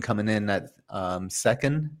Kane coming in at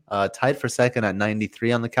second, tied for second at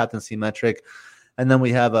 93 on the captaincy metric, and then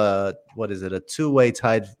we have a two-way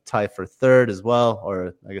tie for third as well,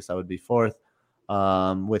 or I guess that would be fourth,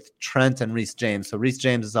 with Trent and Reece James. So Reece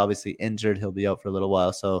James is obviously injured; he'll be out for a little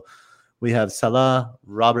while. So we have Salah,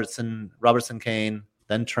 Robertson, Kane,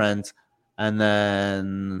 then Trent. And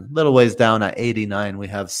then a little ways down at 89, we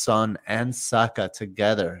have Son and Saka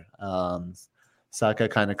together. Saka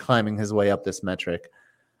kind of climbing his way up this metric.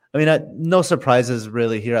 I mean, no surprises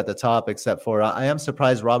really here at the top, except for I am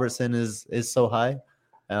surprised Robertson is so high.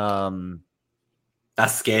 That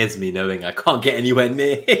scares me knowing I can't get anywhere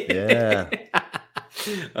near. Yeah.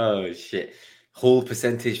 Oh, shit. Hold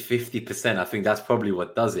percentage 50%. I think that's probably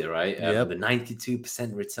what does it, right? Yep. The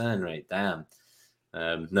 92% return rate. Damn.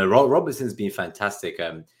 No, Robertson's been fantastic.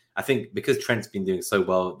 I think because Trent's been doing so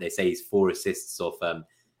well, they say he's 4 assists off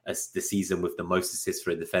the season with the most assists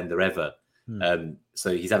for a defender ever.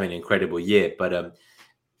 So he's having an incredible year. But,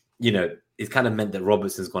 you know, it's kind of meant that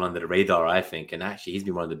Robertson's gone under the radar, I think. And actually, he's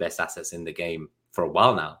been one of the best assets in the game for a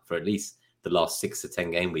while now, for at least the last 6 to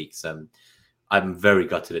 10 game weeks. I'm very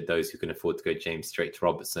gutted at those who can afford to go James straight to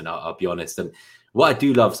Robertson. I'll be honest. And what I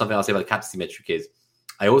do love, something I'll say about the captaincy metric is,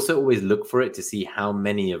 I also always look for it to see how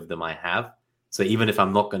many of them I have. So even if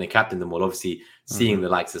I'm not going to captain them all, obviously seeing the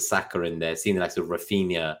likes of Saka in there, seeing the likes of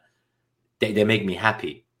Rafinha, they make me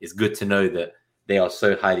happy. It's good to know that they are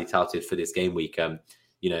so highly touted for this game week.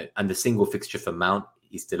 You know, and the single fixture for Mount,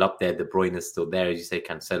 he's still up there. De Bruyne is still there. As you say,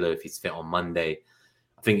 Cancelo, if he's fit on Monday.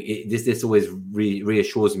 I think this always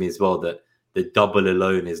reassures me as well that the double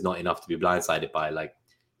alone is not enough to be blindsided by. Like,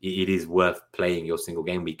 it is worth playing your single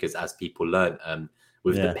game week because as people learn,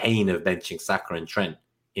 with the pain of benching Saka and Trent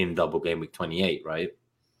in double game week 28, right?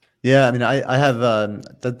 Yeah, I mean, I have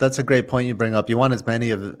that's a great point you bring up. You want as many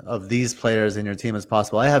of these players in your team as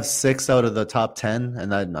possible. I have 6 out of the top 10,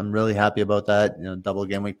 and I'm really happy about that. You know, double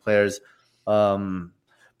game week players. But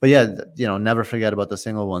yeah, you know, never forget about the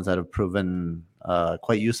single ones that have proven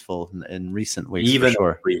quite useful in recent weeks. Even for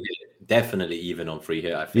sure. On free hit. Definitely even on free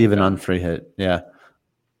hit. I think even on free hit, yeah.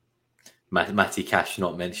 Matty Cash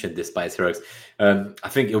not mentioned despite his heroics. I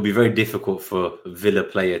think it'll be very difficult for a Villa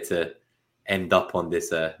player to end up on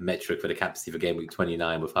this metric for the captaincy for game week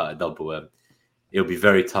 29 without a double. It'll be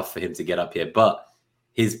very tough for him to get up here. But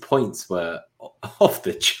his points were off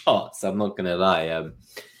the charts. I'm not going to lie.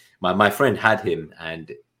 My friend had him,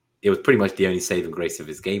 and it was pretty much the only saving grace of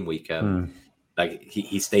his game week. Like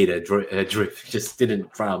he stayed adrift, just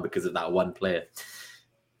didn't drown because of that one player.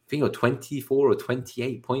 I think 24 or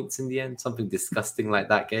 28 points in the end, something disgusting like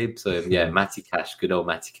that, Gabe. So yeah, Matty Cash, good old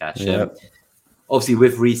Matty Cash. Yep. Obviously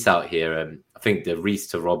with Reece out here, I think the Reece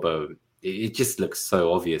to Robbo, it just looks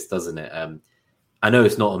so obvious, doesn't it? I know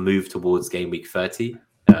it's not a move towards game week 30,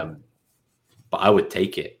 but I would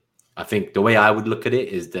take it. I think the way I would look at it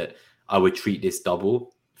is that I would treat this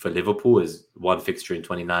double for Liverpool as 1 fixture in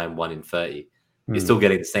 29, 1 in 30. You're still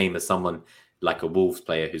getting the same as someone like a Wolves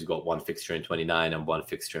player who's got 1 fixture in 29 and 1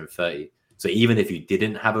 fixture in 30. So even if you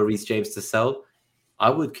didn't have a Reece James to sell,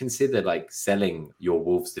 I would consider like selling your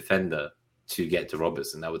Wolves defender to get to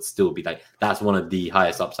Robertson. That would still be like, that's one of the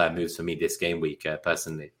highest upside moves for me this game week,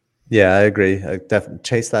 personally. Yeah, I agree. Definitely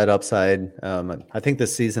chase that upside. I think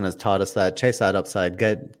this season has taught us that chase that upside,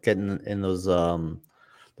 get in those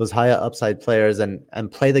higher upside players,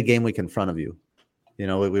 and play the game week in front of you. You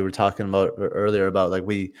know, we were talking about earlier about like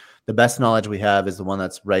the best knowledge we have is the one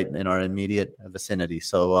that's right in our immediate vicinity.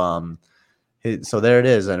 So so there it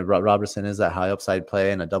is, and Robertson is that high upside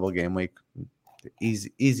play in a double game week.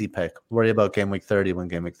 Easy pick. Worry about game week 30 when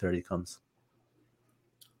game week 30 comes.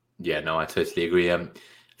 Yeah, no, I totally agree. I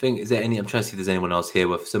think I'm trying to see if there's anyone else here.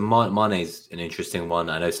 So Mane's an interesting one.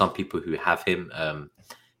 I know some people who have him.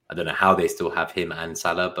 I don't know how they still have him and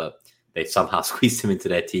Salah, but they've somehow squeezed him into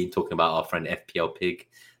their team. Talking about our friend FPL Pig,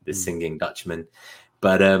 the singing Dutchman.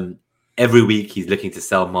 But every week he's looking to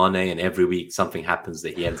sell Mane, and every week something happens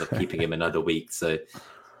that he ends up keeping him another week. So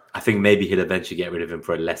I think maybe he'll eventually get rid of him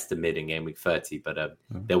for a Leicester mid in game week 30. But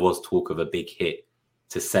there was talk of a big hit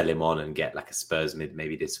to sell him on and get like a Spurs mid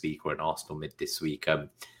maybe this week or an Arsenal mid this week. I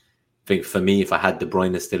think for me, if I had De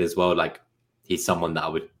Bruyne still as well, like he's someone that I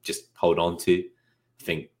would just hold on to. I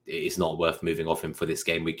think it's not worth moving off him for this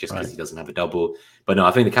game week just because he doesn't have a double. But no,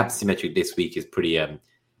 I think the captaincy metric this week is pretty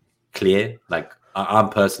clear. Like I'm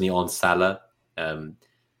personally on Salah. I'm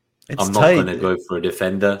not going to go for a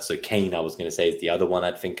defender. So Kane, I was going to say, is the other one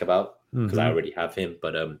I'd think about because I already have him.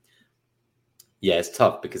 But yeah, it's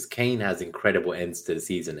tough because Kane has incredible ends to the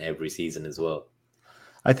season every season as well.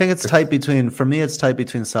 I think it's tight between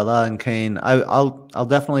Salah and Kane. I'll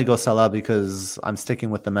definitely go Salah because I'm sticking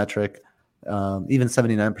with the metric. Even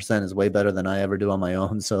 79% is way better than I ever do on my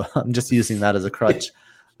own. So I'm just using that as a crutch.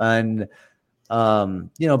 And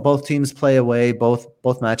both teams play away.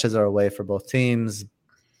 Both matches are away for both teams.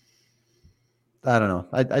 I don't know.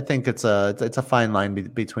 I think it's a fine line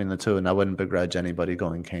between the two, and I wouldn't begrudge anybody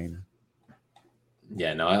going Kane.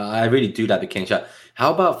 Yeah, no, I really do like the King shot.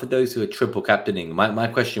 How about for those who are triple captaining? My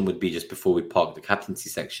question would be, just before we park the captaincy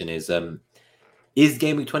section, is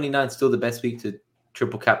game week 29 still the best week to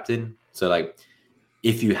triple captain? So like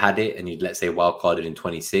if you had it and you'd, let's say, wild carded in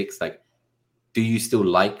 26, like do you still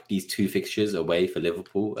like these two fixtures away for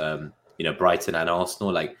Liverpool, Brighton and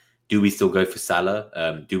Arsenal? Like, do we still go for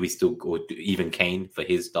Salah? Do we still, or even Kane for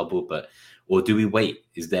his double? Or do we wait?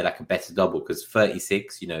 Is there like a better double? Because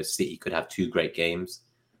 36, City could have two great games.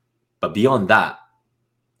 But beyond that,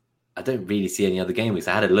 I don't really see any other game weeks.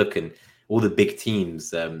 I had a look, and all the big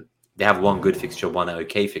teams, they have one good fixture, one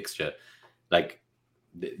okay fixture. Like,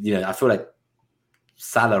 I feel like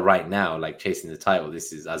Salah right now, like chasing the title,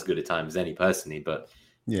 this is as good a time as any personally. But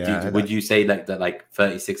would you say like that, like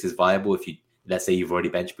 36 is viable if you, let's say you've already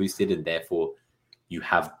bench boosted and therefore you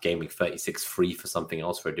have game week 36 free for something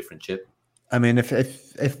else for a different chip? I mean,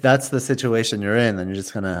 if that's the situation you're in, then you're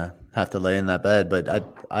just gonna have to lay in that bed. But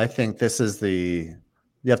I think this is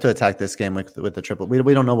you have to attack this game with the triple.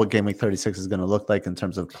 We don't know what game week 36 is going to look like in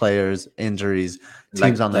terms of players, injuries,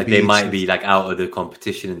 teams on the beach. They might be like out of the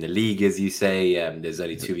competition in the league, as you say. There's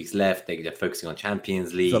only 2 weeks left. They're focusing on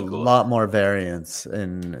Champions League. There's a lot more variance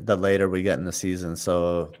in the later we get in the season.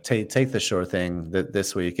 So take the sure thing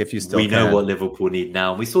this week if you still. We know what Liverpool need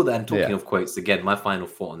now. And we saw that. And talking of quotes again, my final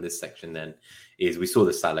thought on this section then is we saw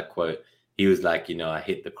the Salah quote. He was like, I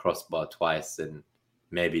hit the crossbar twice, and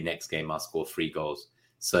maybe next game I'll score 3 goals.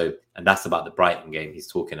 So, and that's about the Brighton game he's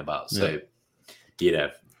talking about. So,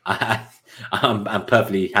 I'm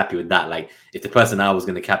perfectly happy with that. Like, if the person I was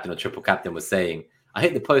going to captain or triple captain was saying, I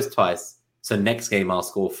hit the post twice, so next game I'll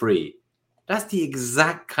score 3. That's the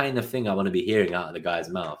exact kind of thing I want to be hearing out of the guy's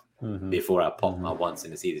mouth before I pop my once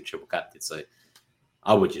in the season triple captain. So,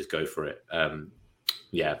 I would just go for it.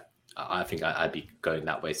 I think I'd be going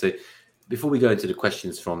that way. So, before we go into the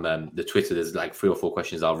questions from the Twitter, there's like 3 or 4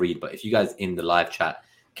 questions I'll read. But if you guys in the live chat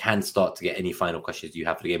can start to get any final questions you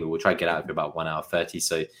have for the game, we'll try to get out for about 1 hour 30.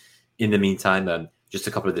 So in the meantime, just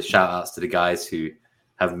a couple of the shout outs to the guys who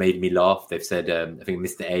have made me laugh. They've said, I think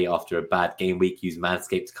Mr. A, after a bad game week, used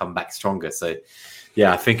Manscaped to come back stronger. So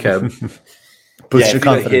yeah, I think boost your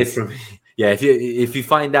confidence. If you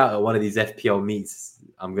find out at one of these FPL meets,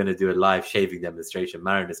 I'm going to do a live shaving demonstration.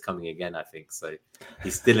 Marin is coming again, I think. So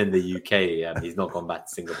he's still in the UK. He's not gone back to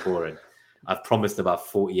Singapore. And I've promised about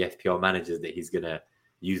 40 FPL managers that he's going to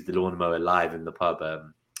use the lawnmower live in the pub.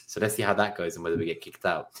 So let's see how that goes and whether we get kicked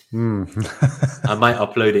out. I might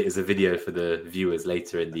upload it as a video for the viewers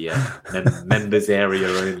later in the members area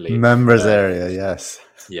only. Members area, yes.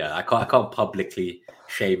 Yeah, I can't publicly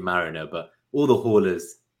shame Mariner, but all the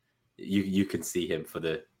haulers, you can see him for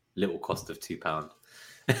the little cost of £2.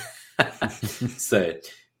 So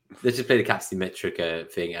let's just play the capacity metric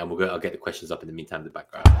thing, and I'll get the questions up in the meantime in the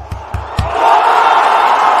background.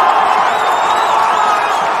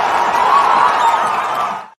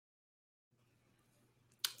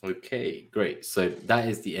 Okay. Okay, great. So that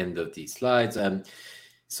is the end of the slides.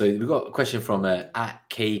 So we've got a question from at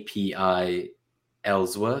KPI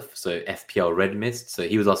Ellsworth, so FPL Red Mist. So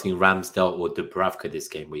he was asking Ramsdale or Dubravka this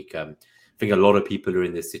game week. I think a lot of people are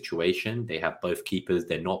in this situation. They have both keepers.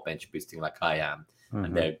 They're not bench boosting like I am,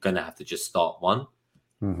 and they're going to have to just start one.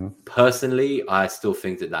 Personally, I still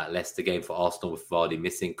think that Leicester game for Arsenal with Vardy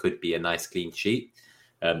missing could be a nice clean sheet.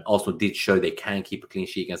 Arsenal did show they can keep a clean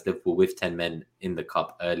sheet against Liverpool with 10 men in the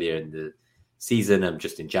cup earlier in the season,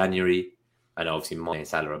 just in January. And obviously Mane and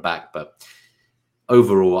Salah are back, but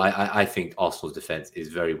overall, I think Arsenal's defense is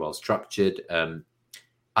very well structured.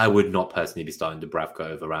 I would not personally be starting Dubravka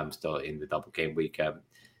over Ramsdale in the double game week.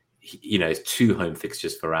 It's 2 home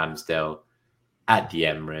fixtures for Ramsdale at the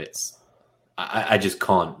Emirates. I just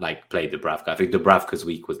can't play Dubravka. I think Dubravka's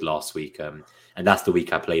week was last week, and that's the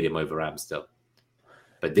week I played him over Ramsdale.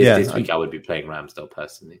 But this week I would be playing Ramsdale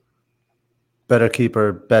personally. Better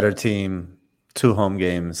keeper, better team, 2 home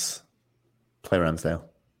games. Play Ramsdale.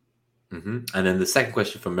 And then the second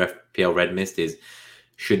question from FPL Red Mist is,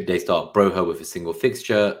 should they start Broha with a single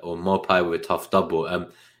fixture or Mopai with a tough double?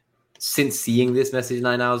 Since seeing this message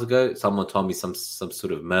 9 hours ago, someone told me some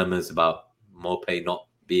sort of murmurs about Mopai not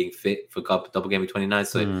being fit for double game 29.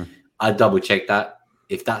 So I double check that.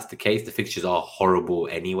 If that's the case, the fixtures are horrible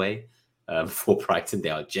anyway. For Brighton, they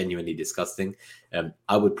are genuinely disgusting.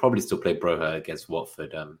 I would probably still play Broha against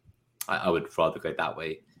Watford. I would rather go that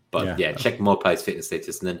way. But check Mopai's fitness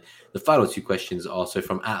status. And then the final 2 questions are also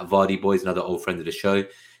from at Vardy Boys, another old friend of the show.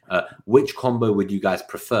 Which combo would you guys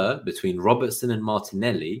prefer between Robertson and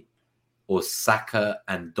Martinelli or Saka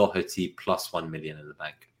and Doherty plus 1 million in the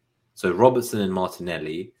bank? So Robertson and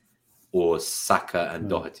Martinelli or Saka and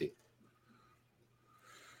Doherty?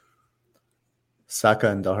 Saka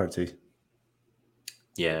and Doherty.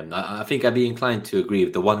 Yeah, I think I'd be inclined to agree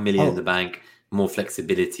with the 1 million in the bank, more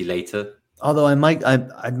flexibility later. Although I might.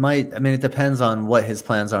 I mean, it depends on what his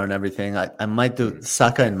plans are and everything. I might do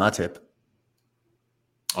Saka and Matip.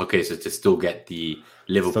 Okay, so to still get the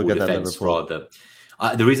Liverpool defense rather.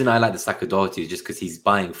 The reason I like the Saka Doherty is just because he's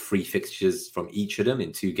buying 3 fixtures from each of them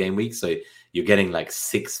in 2 game weeks. So you're getting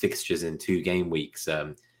 6 fixtures in 2 game weeks.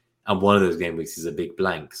 And one of those game weeks is a big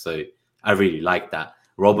blank. So I really like that.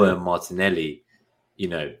 Robert and Martinelli,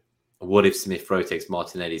 what if Smith Rowe takes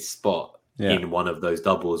Martinelli's spot in one of those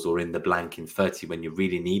doubles or in the blank in 30 when you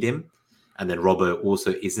really need him? And then Robert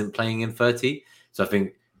also isn't playing in 30. So I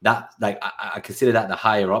think that, I consider that the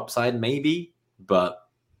higher upside maybe, but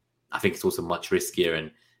I think it's also much riskier. And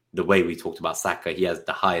the way we talked about Saka, he has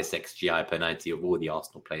the highest XGI per 90 of all the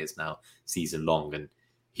Arsenal players now season long. And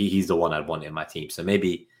he's the one I'd want in my team. So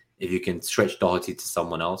maybe if you can stretch Doherty to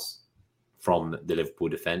someone else from the Liverpool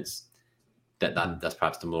defense, that's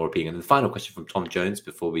perhaps the more appealing. And the final question from Tom Jones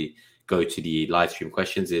before we go to the live stream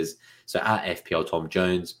questions is, so at FPL Tom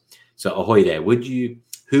Jones, so ahoy there,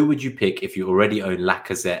 who would you pick if you already own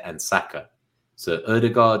Lacazette and Saka? So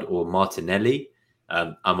Odegaard or Martinelli?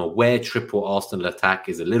 I'm aware triple Arsenal attack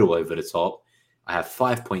is a little over the top. I have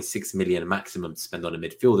 5.6 million maximum to spend on a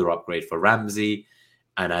midfielder upgrade for Ramsey,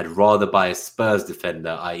 and I'd rather buy a Spurs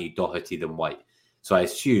defender, i.e. Doherty, than White. So I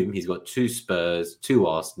assume he's got 2 Spurs, 2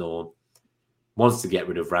 Arsenal, wants to get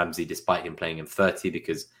rid of Ramsey despite him playing in 30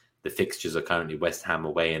 because the fixtures are currently West Ham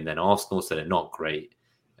away and then Arsenal, so they're not great.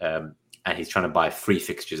 And he's trying to buy 3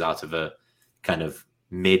 fixtures out of a kind of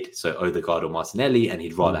mid, so Odegaard or Martinelli, and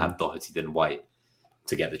he'd rather have Doherty than White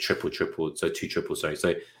to get the triple, so 2 triples, sorry.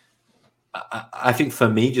 So I think for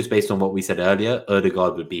me, just based on what we said earlier,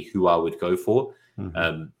 Odegaard would be who I would go for.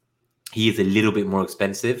 He is a little bit more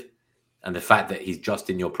expensive, and the fact that he's just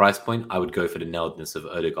in your price point, I would go for the nailedness of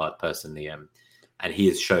Odegaard personally. And he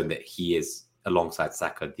has shown that he is, alongside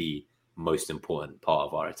Saka, the most important part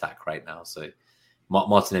of our attack right now. So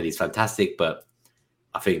Martinelli is fantastic, but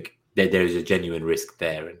I think there is a genuine risk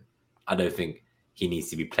there. And I don't think he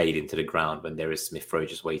needs to be played into the ground when there is Smith Rowe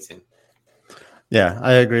just waiting. Yeah,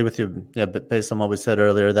 I agree with you. Yeah, but based on what we said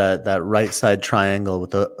earlier, that right side triangle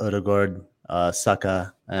with the Odegaard,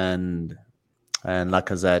 Saka, and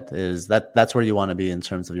Lacazette that's where you want to be in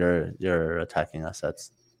terms of your attacking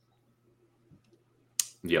assets.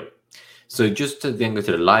 Yep. So just to then go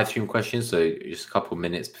to the live stream questions. So just a couple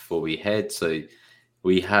minutes before we head. So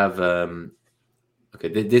we have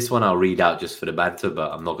this one I'll read out just for the banter,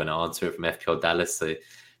 but I'm not going to answer it from FPL Dallas. So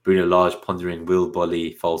Bruno Lage pondering Will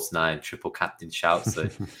Bolly, false 9, triple captain shout. So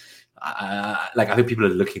I hope people are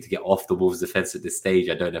looking to get off the Wolves defense at this stage.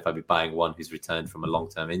 I don't know if I'd be buying one who's returned from a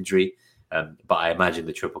long-term injury, but I imagine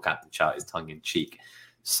the triple captain shout is tongue-in-cheek.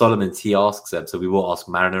 Solomon T asks, so we will ask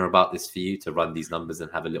Mariner about this for you to run these numbers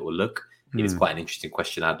and have a little look. it is quite an interesting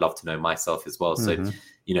question. I'd love to know myself as well. So,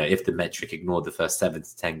 if the metric ignored the first 7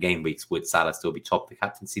 to 10 game weeks, would Salah still be top of the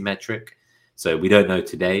captaincy metric? So we don't know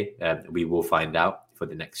today. We will find out for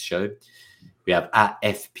the next show. We have at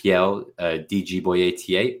FPL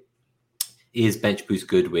DGBoy88. Is bench boost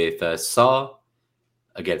good with Sarr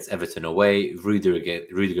against Everton away, Rudiger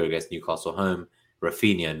against Newcastle home,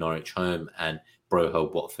 Rafinha Norwich home, and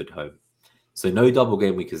Broho Watford home? So no double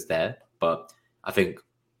game weekers there, but I think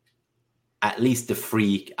at least the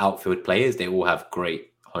 3 outfield players, they all have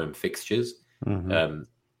great home fixtures.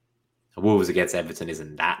 Wolves against Everton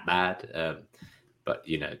isn't that bad, but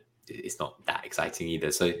it's not that exciting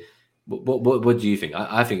either. So what do you think?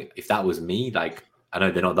 I think if that was me, like, I know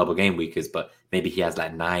they're not double game weekers, but maybe he has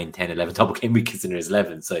like 9, 10, 11 double game weekers in his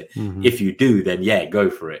 11. So if you do, then yeah, go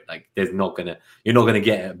for it. Like, you're not gonna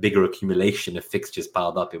get a bigger accumulation of fixtures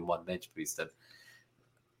piled up in one bench booster.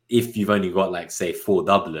 If you've only got, like, say 4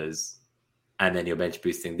 doublers and then you're bench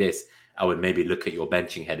boosting this, I would maybe look at your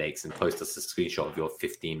benching headaches and post us a screenshot of your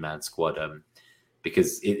 15-man squad,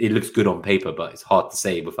 because it looks good on paper, but it's hard to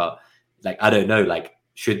say without, like, I don't know, like,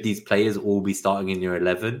 should these players all be starting in your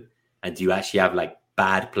 11? And do you actually have, like,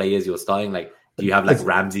 bad players you're starting? Like, do you have, like,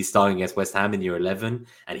 Ramsey starting against West Ham in your 11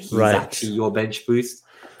 and he's actually your bench boost?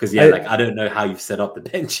 Because, I don't know how you've set up the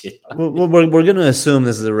bench here. We're going to assume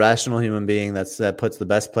this is a rational human being that puts the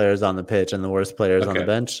best players on the pitch and the worst players on the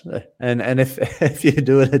bench. And if you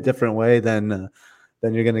do it a different way, then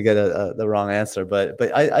you're going to get the wrong answer. But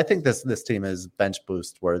I think this team is bench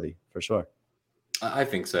boost worthy for sure. I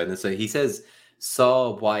think so. And so he says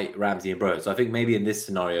Sarr, White, Ramsey, and Broho. So I think maybe in this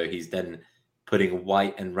scenario, he's then putting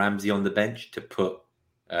White and Ramsey on the bench to put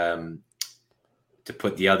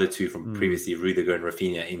the other 2 from previously, Rudiger and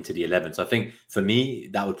Rafinha, into the 11. So I think for me,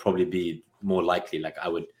 that would probably be more likely. Like, I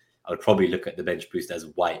would probably look at the bench boost as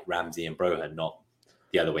White, Ramsey, and Broho, not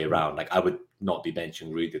the other way around. Like, I would not be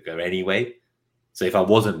benching Rudiger anyway. So if I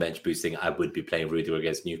wasn't bench boosting, I would be playing Rudiger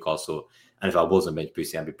against Newcastle. And if I wasn't bench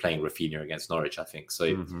boosting, I'd be playing Rafinha against Norwich, I think.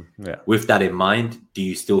 So with that in mind, do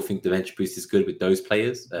you still think the bench boost is good with those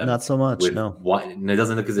players? Not so much, no. White, it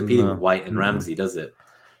doesn't look as appealing with White and Ramsey, does it?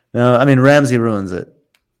 No, I mean, Ramsey ruins it.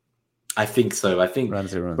 I think so. I think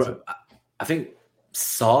Ramsey ruins it. I think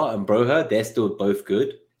Sarr and Broho, they're still both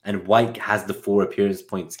good. And White has the 4 appearance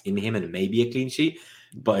points in him and maybe a clean sheet.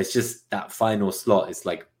 But it's just that final slot. It's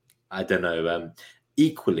like, I don't know.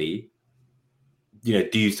 Equally, do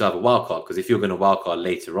you still have a wild card? Because if you're going to wild card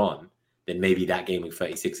later on, then maybe that game week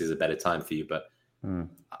 36 is a better time for you. But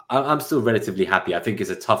I'm still relatively happy. I think it's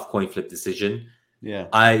a tough coin flip decision. Yeah,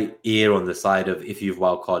 I err on the side of, if you've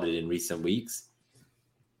wild carded in recent weeks,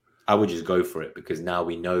 I would just go for it, because now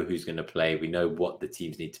we know who's going to play. We know what the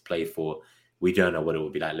teams need to play for. We don't know what it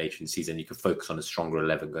will be like later in the season. You can focus on a stronger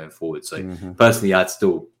 11 going forward. So personally, I'd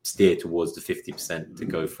still steer towards the 50% to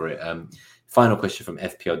go for it. Final question from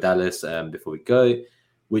FPL Dallas before we go.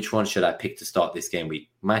 Which one should I pick to start this game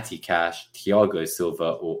week? Matty Cash, Thiago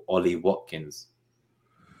Silva, or Ollie Watkins?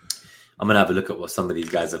 I'm going to have a look at what some of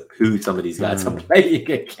these guys are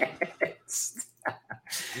playing against.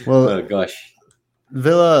 Well, oh, gosh.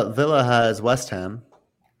 Villa has West Ham,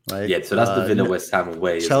 right? Yeah, so that's the Villa West Ham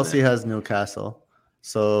away. Chelsea has Newcastle.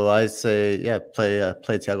 So I say, play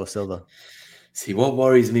Thiago Silva. See, what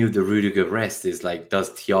worries me with the Rudiger rest is, like,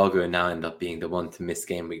 does Thiago now end up being the one to miss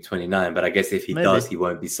game week 29? But I guess if he does, he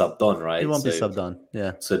won't be subbed on, right? He won't be subbed on,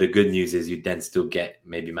 yeah. So the good news is you then still get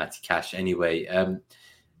maybe Matty Cash anyway. I'm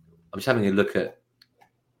just having a look at...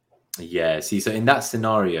 Yeah, see, so in that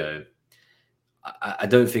scenario, I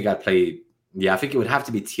don't think I'd play... Yeah, I think it would have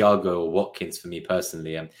to be Thiago or Watkins for me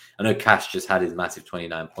personally. I know Cash just had his massive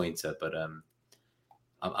 29-pointer, but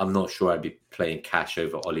I'm not sure I'd be playing Cash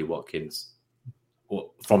over Ollie Watkins.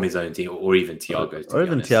 Or from his own team, or even Thiago. Or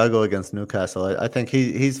even Thiago against Newcastle. I think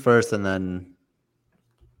he's first, and then,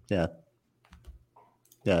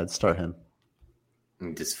 I'd start him.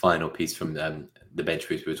 And this final piece from the bench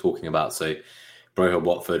boost we were talking about. So, Broho,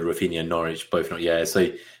 Watford, Rafinha, Norwich, both not. Yeah, so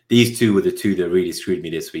these 2 were the 2 that really screwed me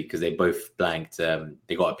this week, because they both blanked.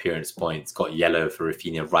 They got appearance points, got yellow for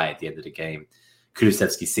Rafinha right at the end of the game.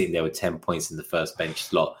 Kulusevski sitting there with 10 points in the first bench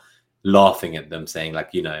slot, laughing at them, saying,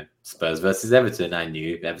 like, Spurs versus Everton, I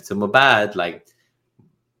knew Everton were bad. Like,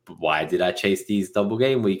 why did I chase these double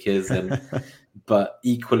game weekers? But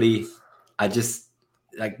equally, I just,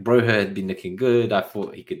 like, Broho had been looking good. I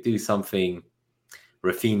thought he could do something.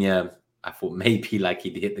 Rafinha, I thought maybe, like,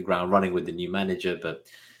 he'd hit the ground running with the new manager, but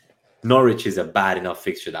Norwich is a bad enough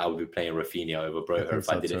fixture that I would be playing Rafinha over Broho if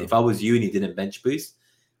I did it. If I was you and he didn't bench boost,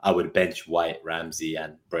 I would bench White, Ramsey,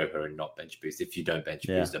 and Broho and not bench boost. If you don't bench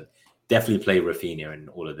boost them, definitely play Rafinha in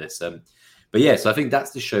all of this. But yeah, so I think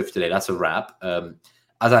that's the show for today. That's a wrap.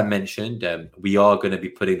 As I mentioned, we are going to be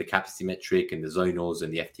putting the capacity metric and the zonals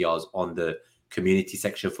and the FTRs on the community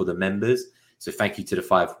section for the members. So thank you to the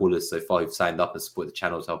 5 haulers so far who've signed up and support the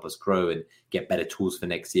channel to help us grow and get better tools for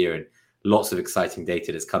next year. And lots of exciting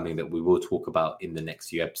data that's coming that we will talk about in the next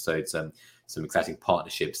few episodes. Some exciting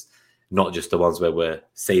partnerships, not just the ones where we're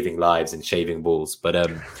saving lives and shaving balls.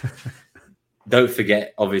 But don't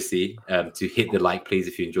forget, obviously, to hit the like, please,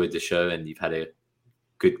 if you enjoyed the show and you've had a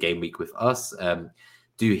good game week with us.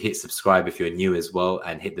 Do hit subscribe if you're new as well,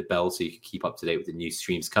 and hit the bell so you can keep up to date with the new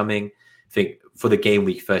streams coming. I think for the game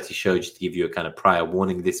week 30 show, just to give you a kind of prior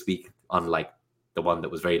warning this week, unlike the one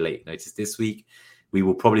that was very late notice this week, we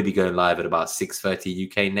will probably be going live at about 6:30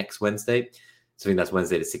 UK next Wednesday. So I think that's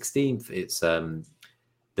Wednesday the 16th. It's the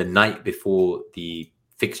night before the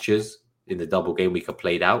fixtures in the double game week are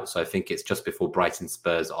played out. So I think it's just before Brighton,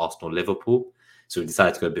 Spurs, Arsenal, Liverpool. So we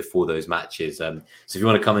decided to go before those matches. So if you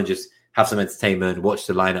want to come and just have some entertainment, watch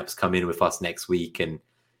the lineups come in with us next week and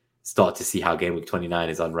start to see how game week 29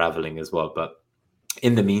 is unraveling as well. But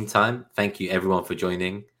in the meantime, thank you everyone for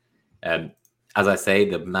joining. As I say,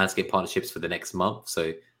 the Manscaped partnerships for the next month.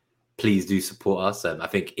 So please do support us. I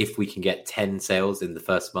think if we can get 10 sales in the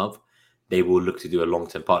first month, they will look to do a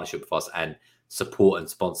long-term partnership with us and support and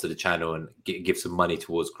sponsor the channel and give some money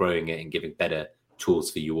towards growing it and giving better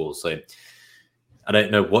tools for you all. So I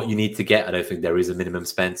don't know what you need to get. I don't think there is a minimum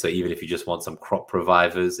spend. So even if you just want some crop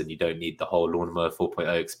revivers and you don't need the whole Lawnmower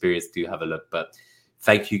 4.0 experience, do have a look. But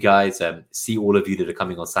thank you guys. See all of you that are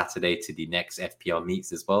coming on Saturday to the next FPL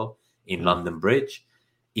meets as well in London Bridge.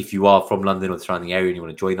 If you are from London or the surrounding area and you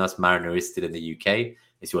want to join us, Mariner is still in the UK.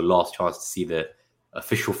 It's your last chance to see the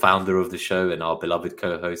official founder of the show and our beloved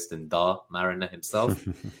co-host and Dar Mariner himself.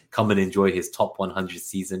 Come and enjoy his top 100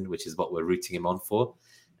 season, which is what we're rooting him on for.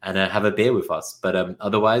 And have a beer with us. But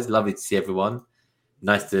otherwise, lovely to see everyone.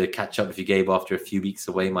 Nice to catch up with you, Gabe, after a few weeks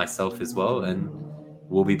away, myself as well. And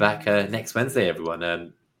we'll be back next Wednesday, everyone.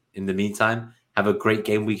 In the meantime, have a great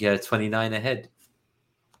game week 29 ahead.